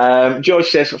 George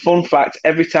says, "Fun fact,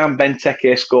 every time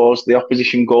Benteke scores, the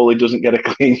opposition goalie doesn't get a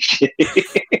clean sheet."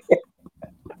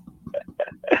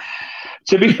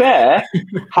 To be fair,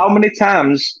 how many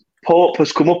times Pope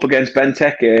has come up against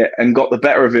Benteke and got the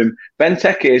better of him?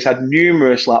 Benteke has had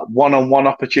numerous one-on-one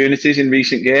opportunities in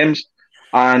recent games,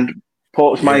 and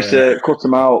Pope's managed to cut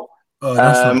them out. Oh,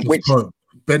 that's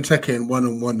Benteke and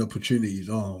one-on-one opportunities.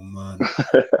 Oh man.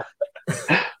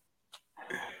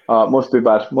 Oh, must be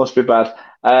bad.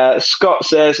 Scott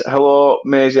says, "Hello,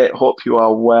 Maisie. Hope you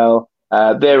are well."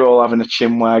 They're all having a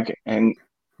chinwag and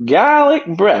garlic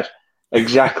bread.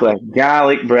 Exactly,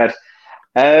 garlic bread.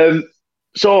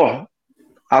 So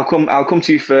I'll come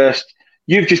to you first.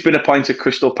 You've just been appointed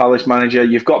Crystal Palace manager.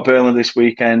 You've got Burnley this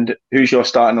weekend. Who's your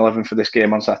starting 11 for this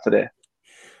game on Saturday?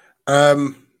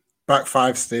 Back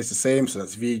five stays the same, so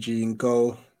that's VG in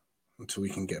goal until we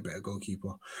can get a better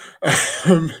goalkeeper.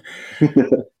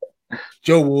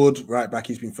 Joe Ward, right back,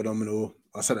 he's been phenomenal.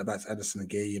 I sent it back to Anderson and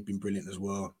Gay, he's been brilliant as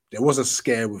well. There was a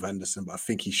scare with Anderson, but I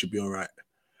think he should be all right.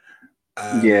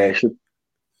 He should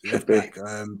left be. Back,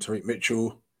 Tariq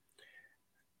Mitchell.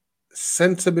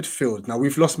 Centre midfield. Now,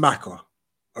 we've lost Maka.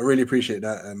 I really appreciate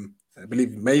that. I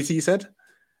believe Maisie, you said?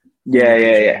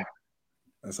 Yeah.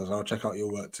 So I'll check out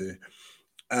your work too.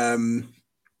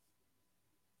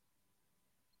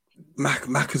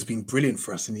 Mac has been brilliant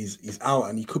for us, and he's out,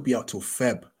 and he could be out till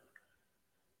Feb.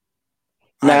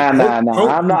 Nah. I'm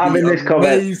not having this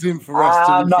comment. For us,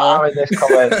 I'm not having this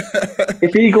comment.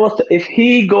 If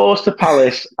he goes to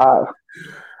Palace,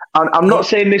 I'm not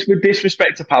saying this with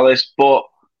disrespect to Palace, but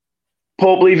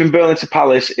Pope leaving Burnley to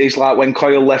Palace is like when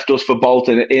Coyle left us for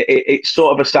Bolton. It's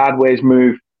sort of a sideways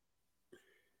move.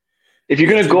 If you're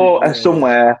going to go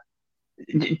somewhere,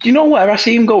 do you know where I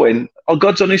see him going? Oh,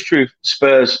 God's honest truth,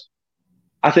 Spurs.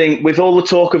 I think with all the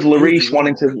talk of Lloris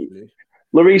wanting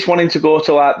to go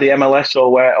to like the MLS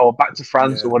or back to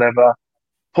France or whatever,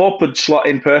 Pope would slot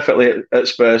in perfectly at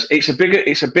Spurs. It's a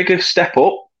bigger step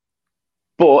up,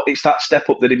 but it's that step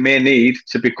up that he may need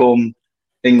to become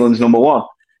England's number one.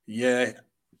 Yeah,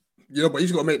 but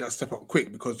he's got to make that step up quick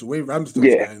because the way Ramsdale's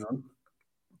Yeah. going on,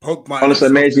 Pope might Honestly,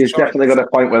 have Maisie has a chance. definitely got a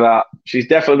point with that. She's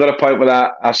definitely got a point with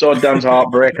that. I saw Dan's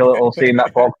heart break a little seeing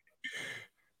that Pog.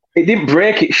 It didn't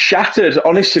break, it shattered.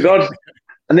 Honest to God.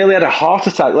 I nearly had a heart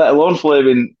attack, let alone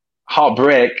flaming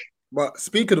heartbreak. But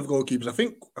speaking of goalkeepers, I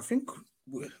think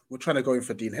we're trying to go in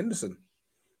for Dean Henderson.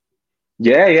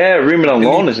 Yeah, rumoured on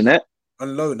loan, isn't it?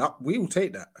 On loan, we will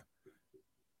take that.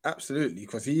 Absolutely,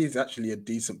 because he is actually a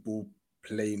decent ball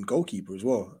playing goalkeeper as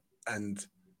well. And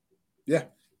yeah,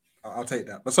 I'll take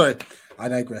that. But sorry, I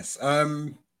digress.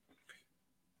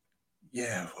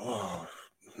 Yeah,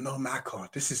 no Maka.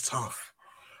 This is tough.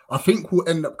 I think we'll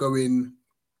end up going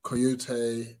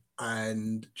Coyote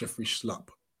and Jeffrey Schlupp.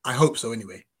 I hope so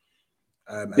anyway.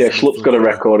 Schlupp's got a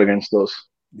record against us.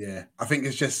 Yeah, I think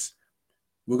it's just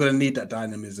we're going to need that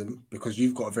dynamism because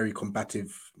you've got a very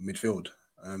combative midfield.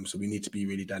 So we need to be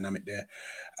really dynamic there.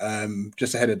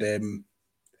 Just ahead of them,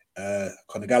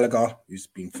 Conor Gallagher, who's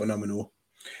been phenomenal.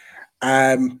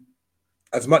 As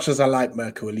much as I like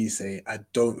Mirko Elise, I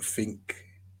don't think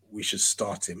we should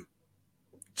start him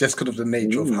just because of the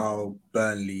nature of how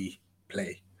Burnley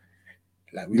play.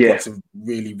 Like we've got to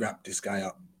really wrap this guy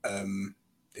up in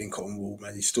cotton wool,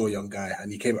 man. He's still a young guy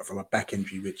and he came up from a back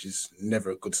injury, which is never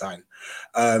a good sign.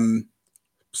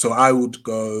 So I would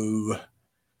go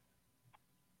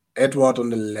Edouard on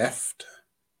the left,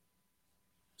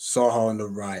 Saha on the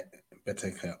right,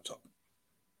 Benteke up top.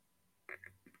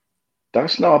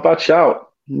 That's not a bad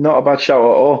shout. Not a bad shout at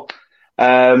all.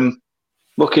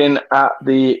 Looking at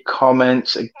the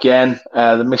comments again,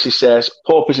 the missus says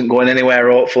Pope isn't going anywhere.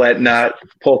 Hopefully,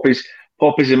 Pope is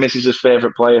the missus's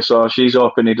favourite player, so she's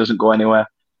hoping he doesn't go anywhere.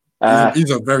 He's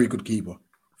a very good keeper.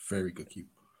 Very good keeper.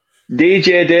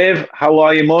 DJ Dave, how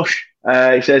are you, Mush?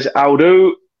 He says, "I'll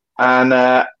do," and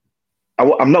I'm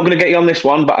not going to get you on this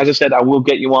one, but as I said, I will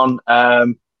get you on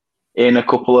in a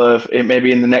couple of,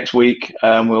 maybe in the next week.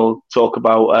 We'll talk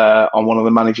about on one of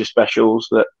the manager specials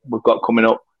that we've got coming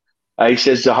up. He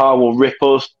says Zaha will rip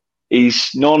us.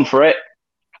 He's known for it.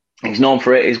 He's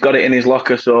got it in his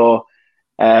locker, so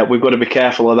we've got to be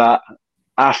careful of that.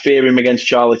 I fear him against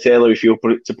Charlie Taylor if you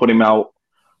were to put him out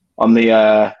on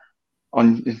the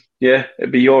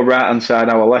it'd be your right hand side,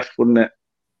 our left, wouldn't it?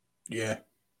 Yeah.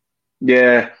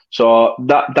 So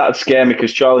that'd scare me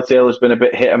because Charlie Taylor's been a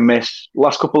bit hit and miss.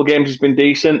 Last couple of games he's been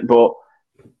decent, but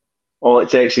all it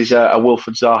takes is a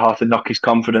Wilfred Zaha to knock his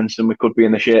confidence, and we could be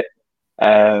in the shit.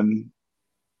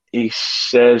 He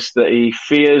says that he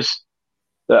fears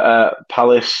that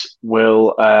Palace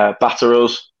will batter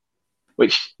us,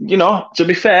 which, to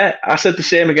be fair, I said the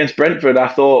same against Brentford. I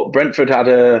thought Brentford had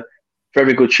a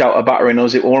very good shout at battering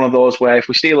us. It was one of those where if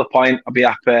we steal a point, I'll be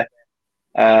happy.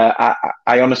 I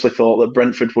honestly thought that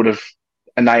Brentford would have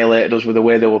annihilated us with the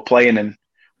way they were playing, and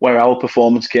where our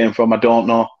performance came from, I don't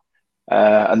know.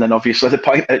 And then obviously the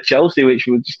point at Chelsea, which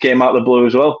just came out of the blue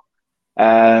as well.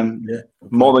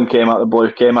 More than came out of the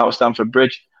blue, came out of Stamford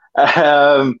Bridge.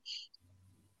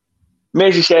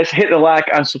 Maisie says, hit the like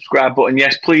and subscribe button.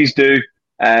 Yes, please do.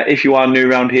 If you are new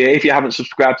around here, if you haven't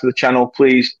subscribed to the channel,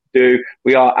 please do.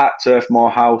 We are at Turf Moor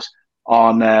House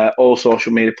on all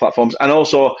social media platforms. And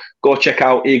also go check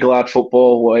out Eagle Eyed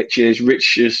Football, which is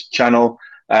Rich's channel.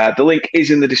 The link is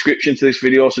in the description to this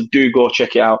video, so do go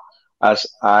check it out, as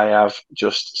I have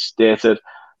just stated.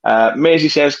 Maisie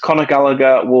says Conor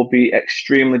Gallagher will be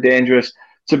extremely dangerous.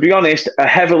 To be honest, a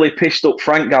heavily pissed up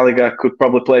Frank Gallagher could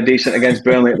probably play decent against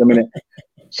Burnley at the minute.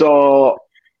 So,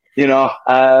 we'd have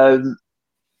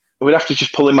to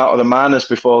just pull him out of the madness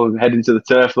before heading to the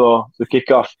turf, though, to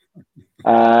kick off.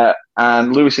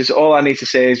 And Lewis says, all I need to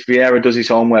say is Vieira does his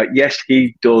homework. Yes,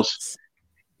 he does.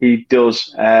 He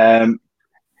does.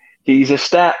 He's a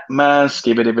stat man.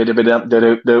 I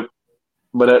don't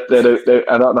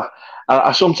know.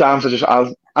 I sometimes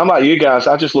I'm like you guys.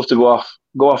 I just love to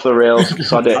go off the rails.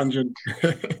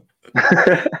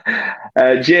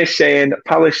 Jay's saying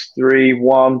Palace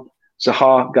 3-1,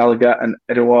 Zaha, Gallagher, and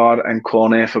Edouard and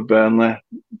Cornet for Burnley.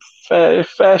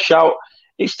 Fair shout.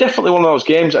 It's definitely one of those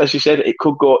games, as you said. It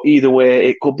could go either way.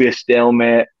 It could be a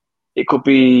stalemate. It could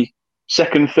be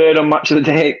second, third on match of the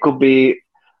day. It could be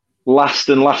last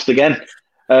again.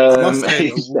 A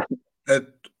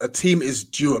team is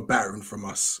due a battering from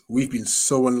us. We've been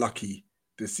so unlucky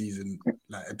this season.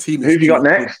 Like a team. Who have you got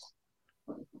next?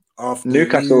 After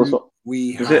Newcastle.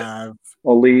 We have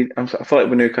or Leeds. I thought it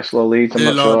was Newcastle or Leeds. I'm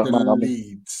not sure.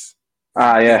 Leeds.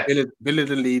 Yeah. Villa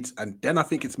the Leeds, and then I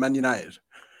think it's Man United.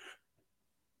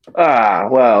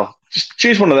 Well, just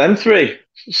choose one of them three.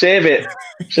 Save it.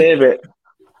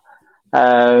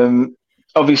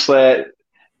 Obviously,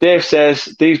 Dave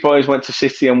says these boys went to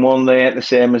City and won. They ain't the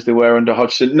same as they were under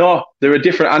Hodgson. No, they're a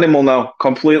different animal now.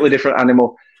 Completely different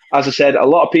animal. As I said, a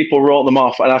lot of people wrote them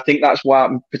off, and I think that's why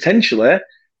potentially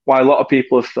why a lot of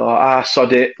people have thought,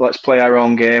 sod it, let's play our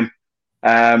own game.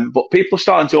 But people are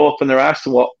starting to open their eyes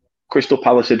to what Crystal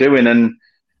Palace are doing, and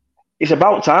it's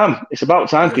about time. It's about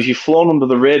time because you've flown under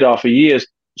the radar for years.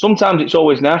 Sometimes it's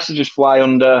always nice to just fly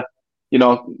under,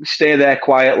 stay there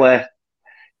quietly.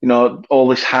 All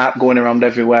this hype going around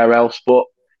everywhere else. But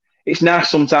it's nice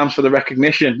sometimes for the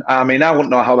recognition. I mean, I wouldn't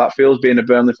know how that feels being a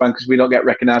Burnley fan because we don't get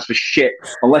recognised for shit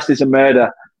unless there's a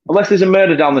murder. Unless there's a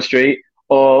murder down the street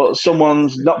or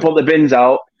someone's not put the bins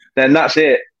out, then that's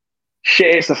it.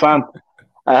 Shit hits the fan.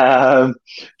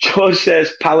 George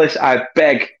says, Palace, I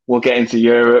beg, will get into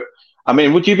Europe. I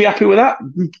mean, would you be happy with that?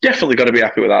 Definitely got to be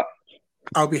happy with that.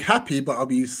 I'll be happy, but I'll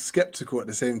be sceptical at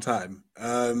the same time.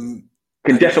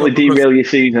 Can definitely derail your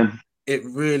season. It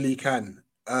really can.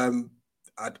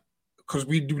 Because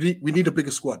we need a bigger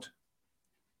squad.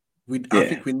 I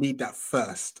think we need that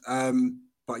first.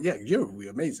 But yeah, Europe will be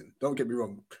amazing. Don't get me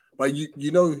wrong. But you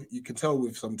can tell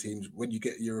with some teams when you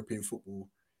get European football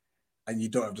and you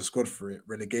don't have the squad for it,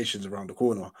 relegation's around the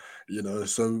corner.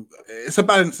 So it's a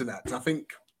balance in that. I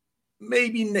think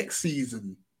maybe next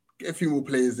season, get a few more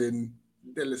players in.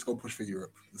 Then let's go push for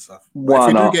Europe and stuff. Why if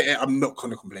we not? do get it, I'm not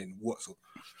going to complain. What's up?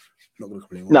 Not going to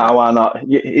complain. No, why not?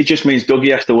 It just means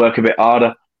Dougie has to work a bit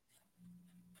harder.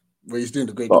 Well, he's doing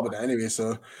a great job with that anyway,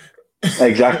 so...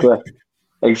 Exactly.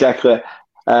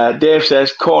 Dave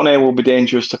says, Cornet will be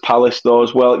dangerous to Palace, though,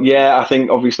 as well. Yeah, I think,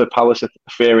 obviously, Palace are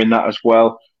fearing that as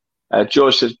well.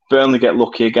 George says, Burnley get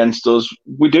lucky against us.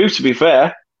 We do, to be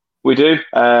fair. We do.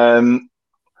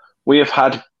 We have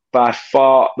had by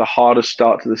far the hardest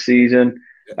start to the season.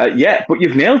 But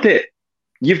you've nailed it.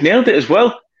 You've nailed it as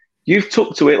well. You've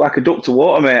took to it like a duck to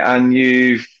water, mate, and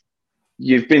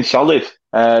you've been solid.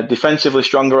 Defensively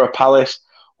stronger at Palace.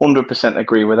 100%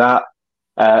 agree with that.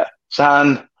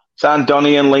 San,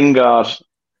 Donny and Lingard.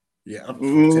 Yeah,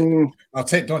 I'll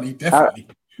take Donny, definitely.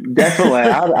 Definitely.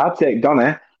 I'd take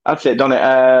Donny.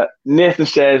 Nathan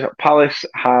says Palace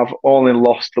have only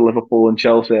lost to Liverpool and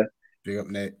Chelsea. Big up,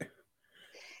 Nate.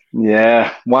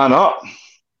 Yeah, why not?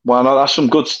 That's some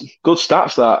good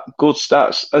stats. That good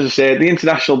stats. As I say, the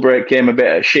international break came a bit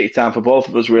at a shitty time for both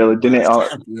of us, really, didn't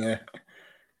it? Yeah.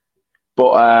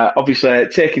 But obviously,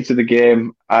 taking to the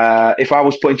game, if I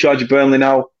was put in charge of Burnley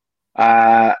now,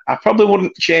 I probably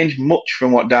wouldn't change much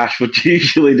from what Dash would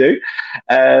usually do.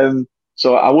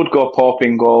 So I would go Pope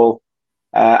in goal.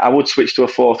 I would switch to a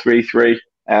 4-3-3,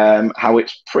 how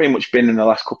it's pretty much been in the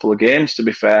last couple of games, to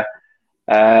be fair.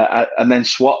 And then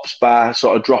swaps by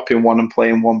sort of dropping one and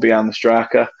playing one behind the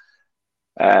striker.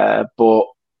 But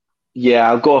yeah,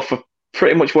 I'll go for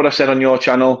pretty much what I said on your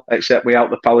channel, except without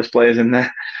the Palace players in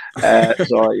there.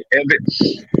 So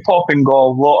it's Pope in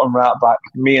goal, Lowton right back,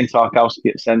 me and Tarkowski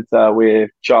at centre with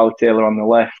Charlie Taylor on the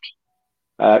left.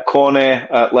 Cornet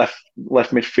at left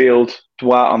midfield,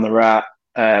 Dwight on the right,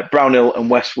 Brownhill and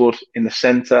Westwood in the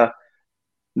centre.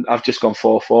 I've just gone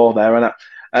 4-4 there, haven't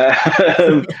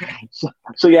I?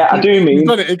 So yeah, I do mean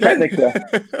technically.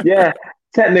 Yeah,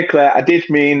 technically, I did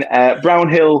mean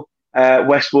Brownhill,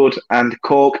 Westwood, and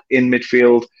Cork in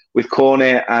midfield with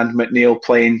Cornet and McNeil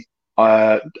playing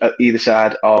at either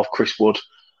side of Chris Wood.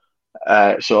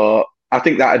 So I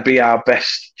think that would be our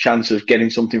best chance of getting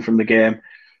something from the game.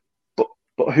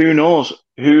 But who knows?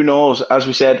 Who knows? As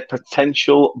we said,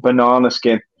 potential banana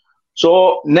skin.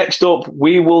 So next up,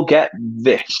 we will get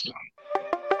this.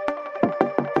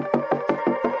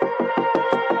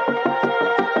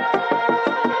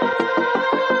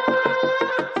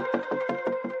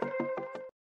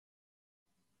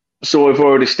 So we've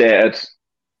already stated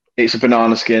it's a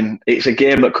banana skin. It's a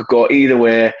game that could go either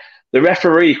way. The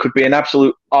referee could be an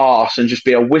absolute arse and just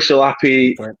be a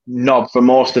whistle-happy knob for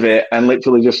most of it and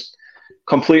literally just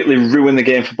completely ruin the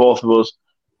game for both of us.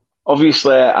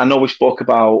 Obviously, I know we spoke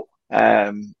about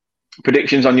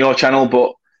predictions on your channel,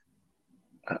 but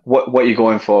what are you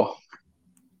going for?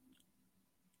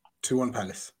 2-1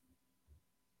 Palace.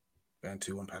 Going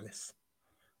 2-1 Palace.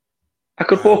 I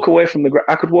could walk away from the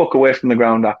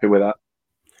ground happy with that.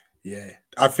 Yeah,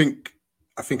 I think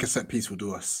a set piece will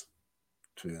do us.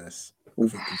 To be honest,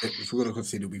 if we're going to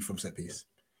concede, it'll be from set piece.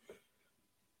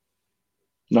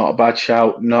 Not a bad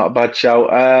shout. I'm going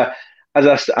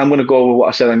to go with what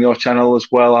I said on your channel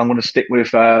as well. I'm going to stick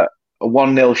with a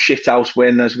 1-0 shithouse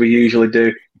win as we usually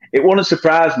do. It wouldn't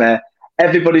surprise me.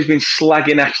 Everybody's been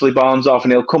slagging Ashley Barnes off,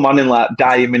 and he'll come on in like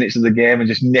 90 minutes of the game and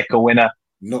just nick a winner.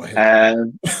 Not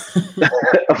him.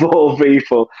 Of all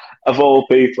people.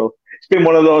 it's been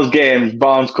one of those games.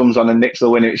 Barnes comes on and nicks the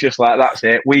win. It's just like, that's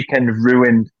it. Weekend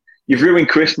ruined. You've ruined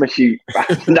Christmas.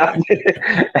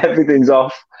 Everything's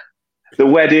off. The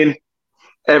wedding,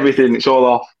 everything. It's all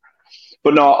off.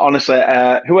 But no, honestly,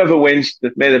 whoever wins,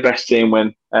 may the best team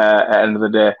win at the end of the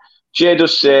day. Jay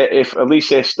does say if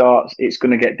Elise starts, it's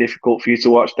going to get difficult for you to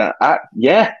watch that.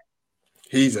 Yeah.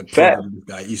 He's a problem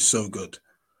guy. He's so good.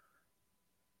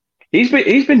 He's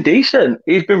been decent.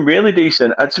 He's been really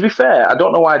decent. And to be fair, I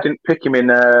don't know why I didn't pick him in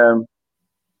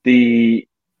the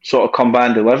sort of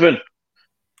combined 11.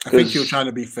 I think you're trying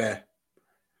to be fair.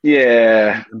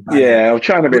 Yeah, I'm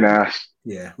trying to be nice.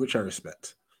 Yeah, which I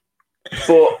respect.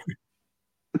 But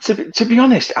to be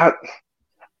honest,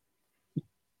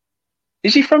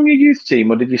 is he from your youth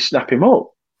team or did you snap him up?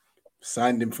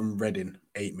 Signed him from Reading,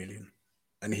 8 million.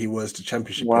 And he was the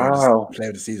championship player of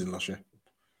the season last year.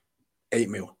 8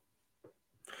 mil.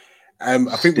 I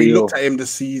think we looked at him the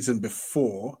season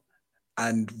before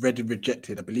and Reading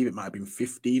rejected, I believe it might have been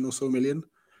 15 or so million.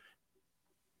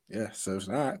 Yeah, so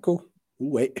all right, cool.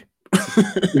 We'll wait.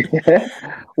 Yeah,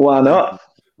 why not?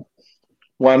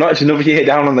 Why not? It's another year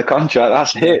down on the contract.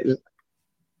 That's it.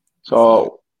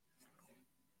 So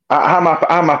I'm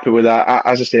happy with that.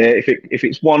 As I say, if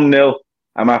it's 1-0,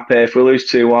 I'm happy. If we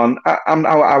lose 2-1,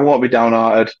 I won't be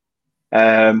downhearted.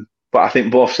 But I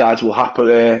think both sides will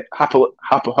happily.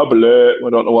 We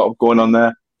don't know what's going on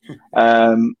there.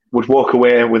 Would walk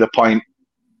away with a point.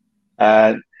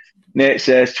 Nate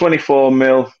says 24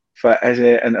 mil for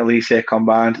Eze and Elise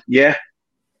combined. Yeah,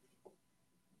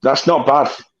 that's not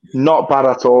bad. Not bad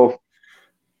at all.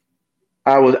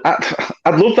 I'd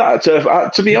love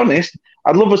that. To be honest,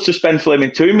 I'd love us to spend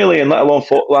flaming 2 million, let alone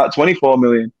 24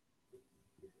 million.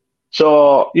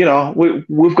 So,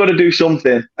 we've got to do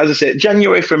something. As I said,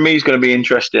 January for me is going to be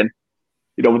interesting.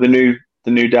 With the new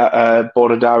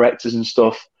board of directors and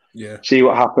stuff. Yeah. See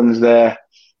what happens there.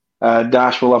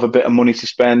 Dash will have a bit of money to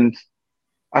spend.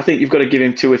 I think you've got to give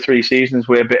him 2 or 3 seasons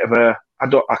with a bit of a. I'm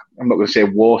not going to say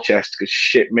war chest because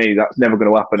shit me, that's never going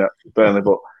to happen at Burnley.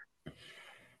 But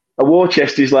a war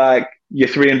chest is like your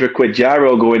 300 quid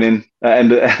gyro going in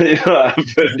and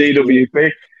for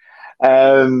DWP,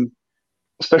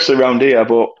 especially around here.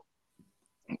 But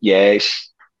yeah,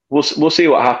 we'll see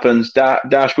what happens.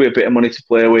 Dash with a bit of money to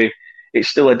play with. It's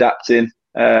still adapting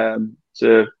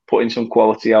to putting some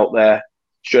quality out there,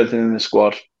 strengthening the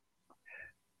squad.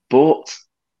 But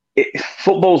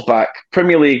football's back.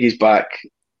 Premier League is back.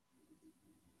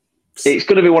 It's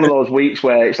going to be one of those weeks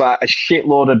where it's like a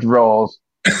shitload of draws.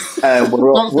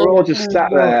 We're all just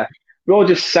sat there. We're all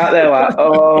just sat there like,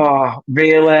 oh,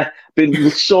 really?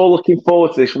 Been so looking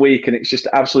forward to this week, and it's just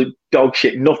absolute dog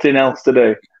shit. Nothing else to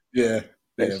do. Yeah.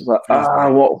 It's like,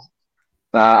 what?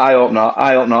 I hope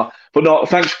not. But no,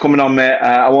 thanks for coming on, mate.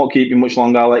 I won't keep you much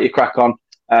longer. I'll let you crack on.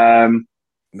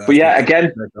 But yeah,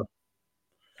 again,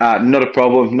 not a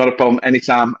problem.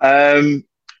 Anytime.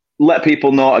 Let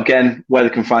people know again where they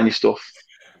can find your stuff.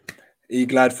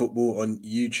 Eagle-Eyed Football on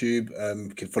YouTube.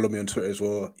 You can follow me on Twitter as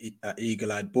well at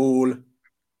Eagle-Eyed Ball.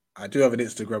 I do have an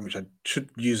Instagram which I should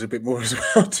use a bit more as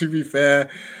well, to be fair.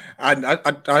 And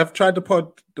I've tried the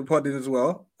podding as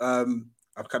well.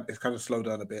 It's kind of slowed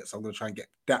down a bit, so I'm going to try and get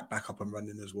that back up and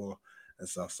running as well and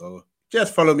stuff. So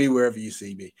just follow me wherever you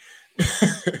see me.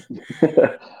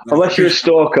 Unless you're a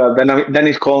stalker, then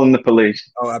he's calling the police.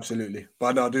 Oh, absolutely.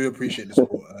 But I do appreciate the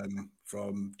support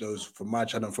from my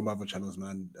channel and from other channels,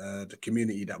 man. The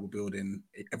community that we're building,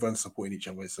 everyone's supporting each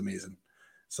other. It's amazing.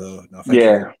 So, no, thank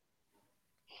you.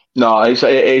 No, it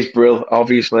is brilliant.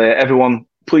 Obviously, everyone,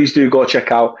 please do go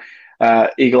check out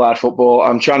Eagle-Eyed Football.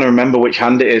 I'm trying to remember which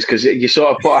hand it is because you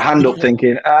sort of put a hand up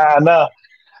thinking, no.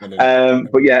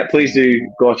 But yeah, please do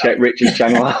go check Richard's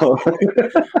channel out.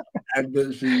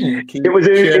 It was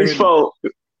his fault.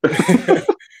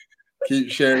 Keep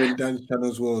sharing Dan's channel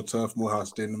as well. Turf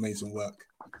Morehouse doing amazing work.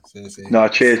 Seriously. No,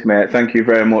 cheers, mate. Thank you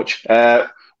very much.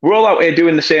 We're all out here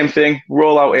doing the same thing. We're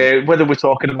all out here, whether we're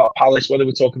talking about Palace, whether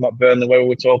we're talking about Burnley, whether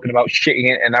we're talking about shitting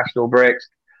international breaks.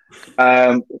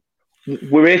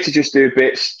 We're here to just do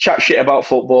bits, chat shit about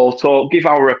football, talk, give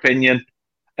our opinion.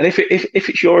 And if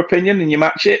it's your opinion and you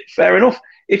match it, fair enough.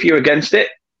 If you're against it,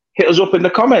 hit us up in the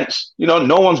comments.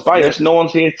 No one's biased. No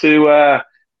one's here to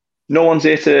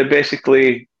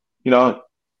basically,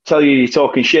 tell you you're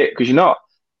talking shit because you're not.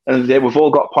 And we've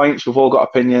all got points. We've all got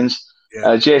opinions.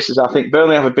 Yeah. Jay says, I think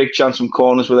Burnley have a big chance from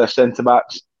corners with their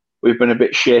centre-backs. We've been a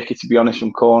bit shaky, to be honest,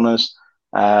 from corners.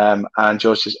 And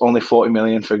George says, only 40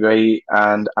 million for Gray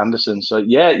and Anderson. So,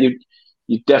 yeah,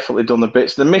 you've definitely done the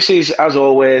bits. The misses, as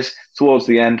always, towards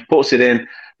the end, puts it in.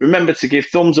 Remember to give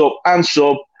thumbs up and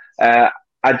sub.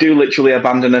 I do literally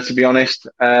abandon her, to be honest.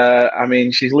 I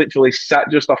mean, she's literally sat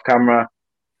just off camera,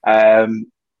 um,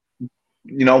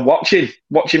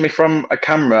 watching me from a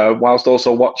camera whilst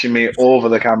also watching me over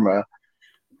the camera.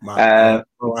 My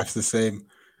wife's the same.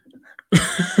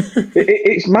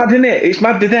 It's mad, isn't it? It's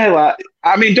mad today. Like,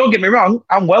 I mean, don't get me wrong,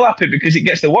 I'm well happy because it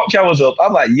gets the watch hours up.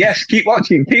 I'm like, yes, keep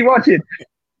watching.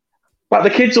 Like the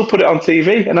kids will put it on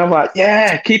TV, and I'm like,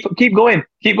 yeah, keep going,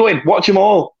 watch them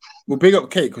all. Well, big up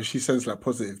Kate because she sends like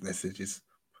positive messages.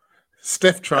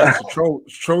 Steph tries to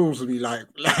trolls me like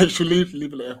she'll leave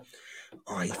it there.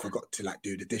 Oh, he forgot to like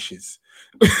do the dishes.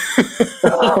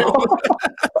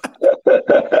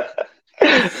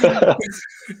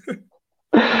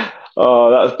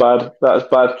 Oh, that's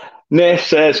bad. Nath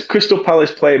says Crystal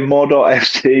Palace playing Mordor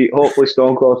FC. Hopefully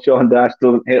Stone Cold Sean Dyche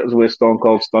doesn't hit us with Stone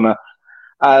Cold Stunner.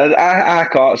 I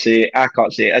can't see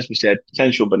it. As we said,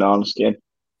 potential banana skin.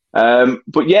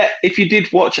 But yeah, if you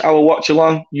did watch our watch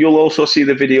along, you'll also see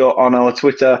the video on our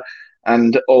Twitter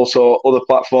and also other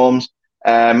platforms.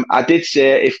 I did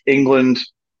say if England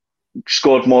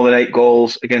scored more than 8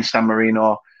 goals against San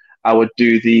Marino, I would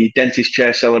do the dentist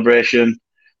chair celebration.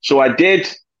 So I did.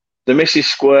 The missus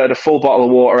squirted a full bottle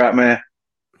of water at me.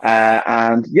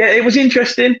 And yeah, it was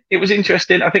interesting.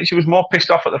 I think she was more pissed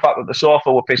off at the fact that the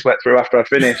sofa were piss wet through after I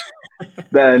finished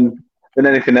than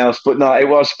anything else. But no, it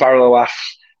was parallel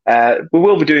laughs. We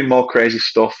will be doing more crazy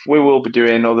stuff. We will be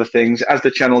doing other things. As the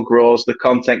channel grows, the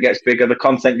content gets bigger, the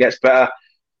content gets better.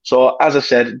 So as I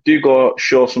said, do go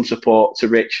show some support to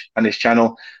Rich and his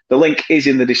channel. The link is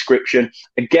in the description.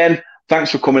 Again, thanks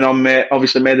for coming on, mate.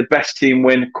 Obviously, may the best team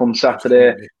win come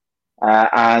Saturday.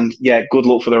 And yeah, good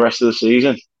luck for the rest of the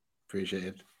season. Appreciate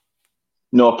it.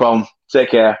 No problem. Take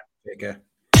care. Take care.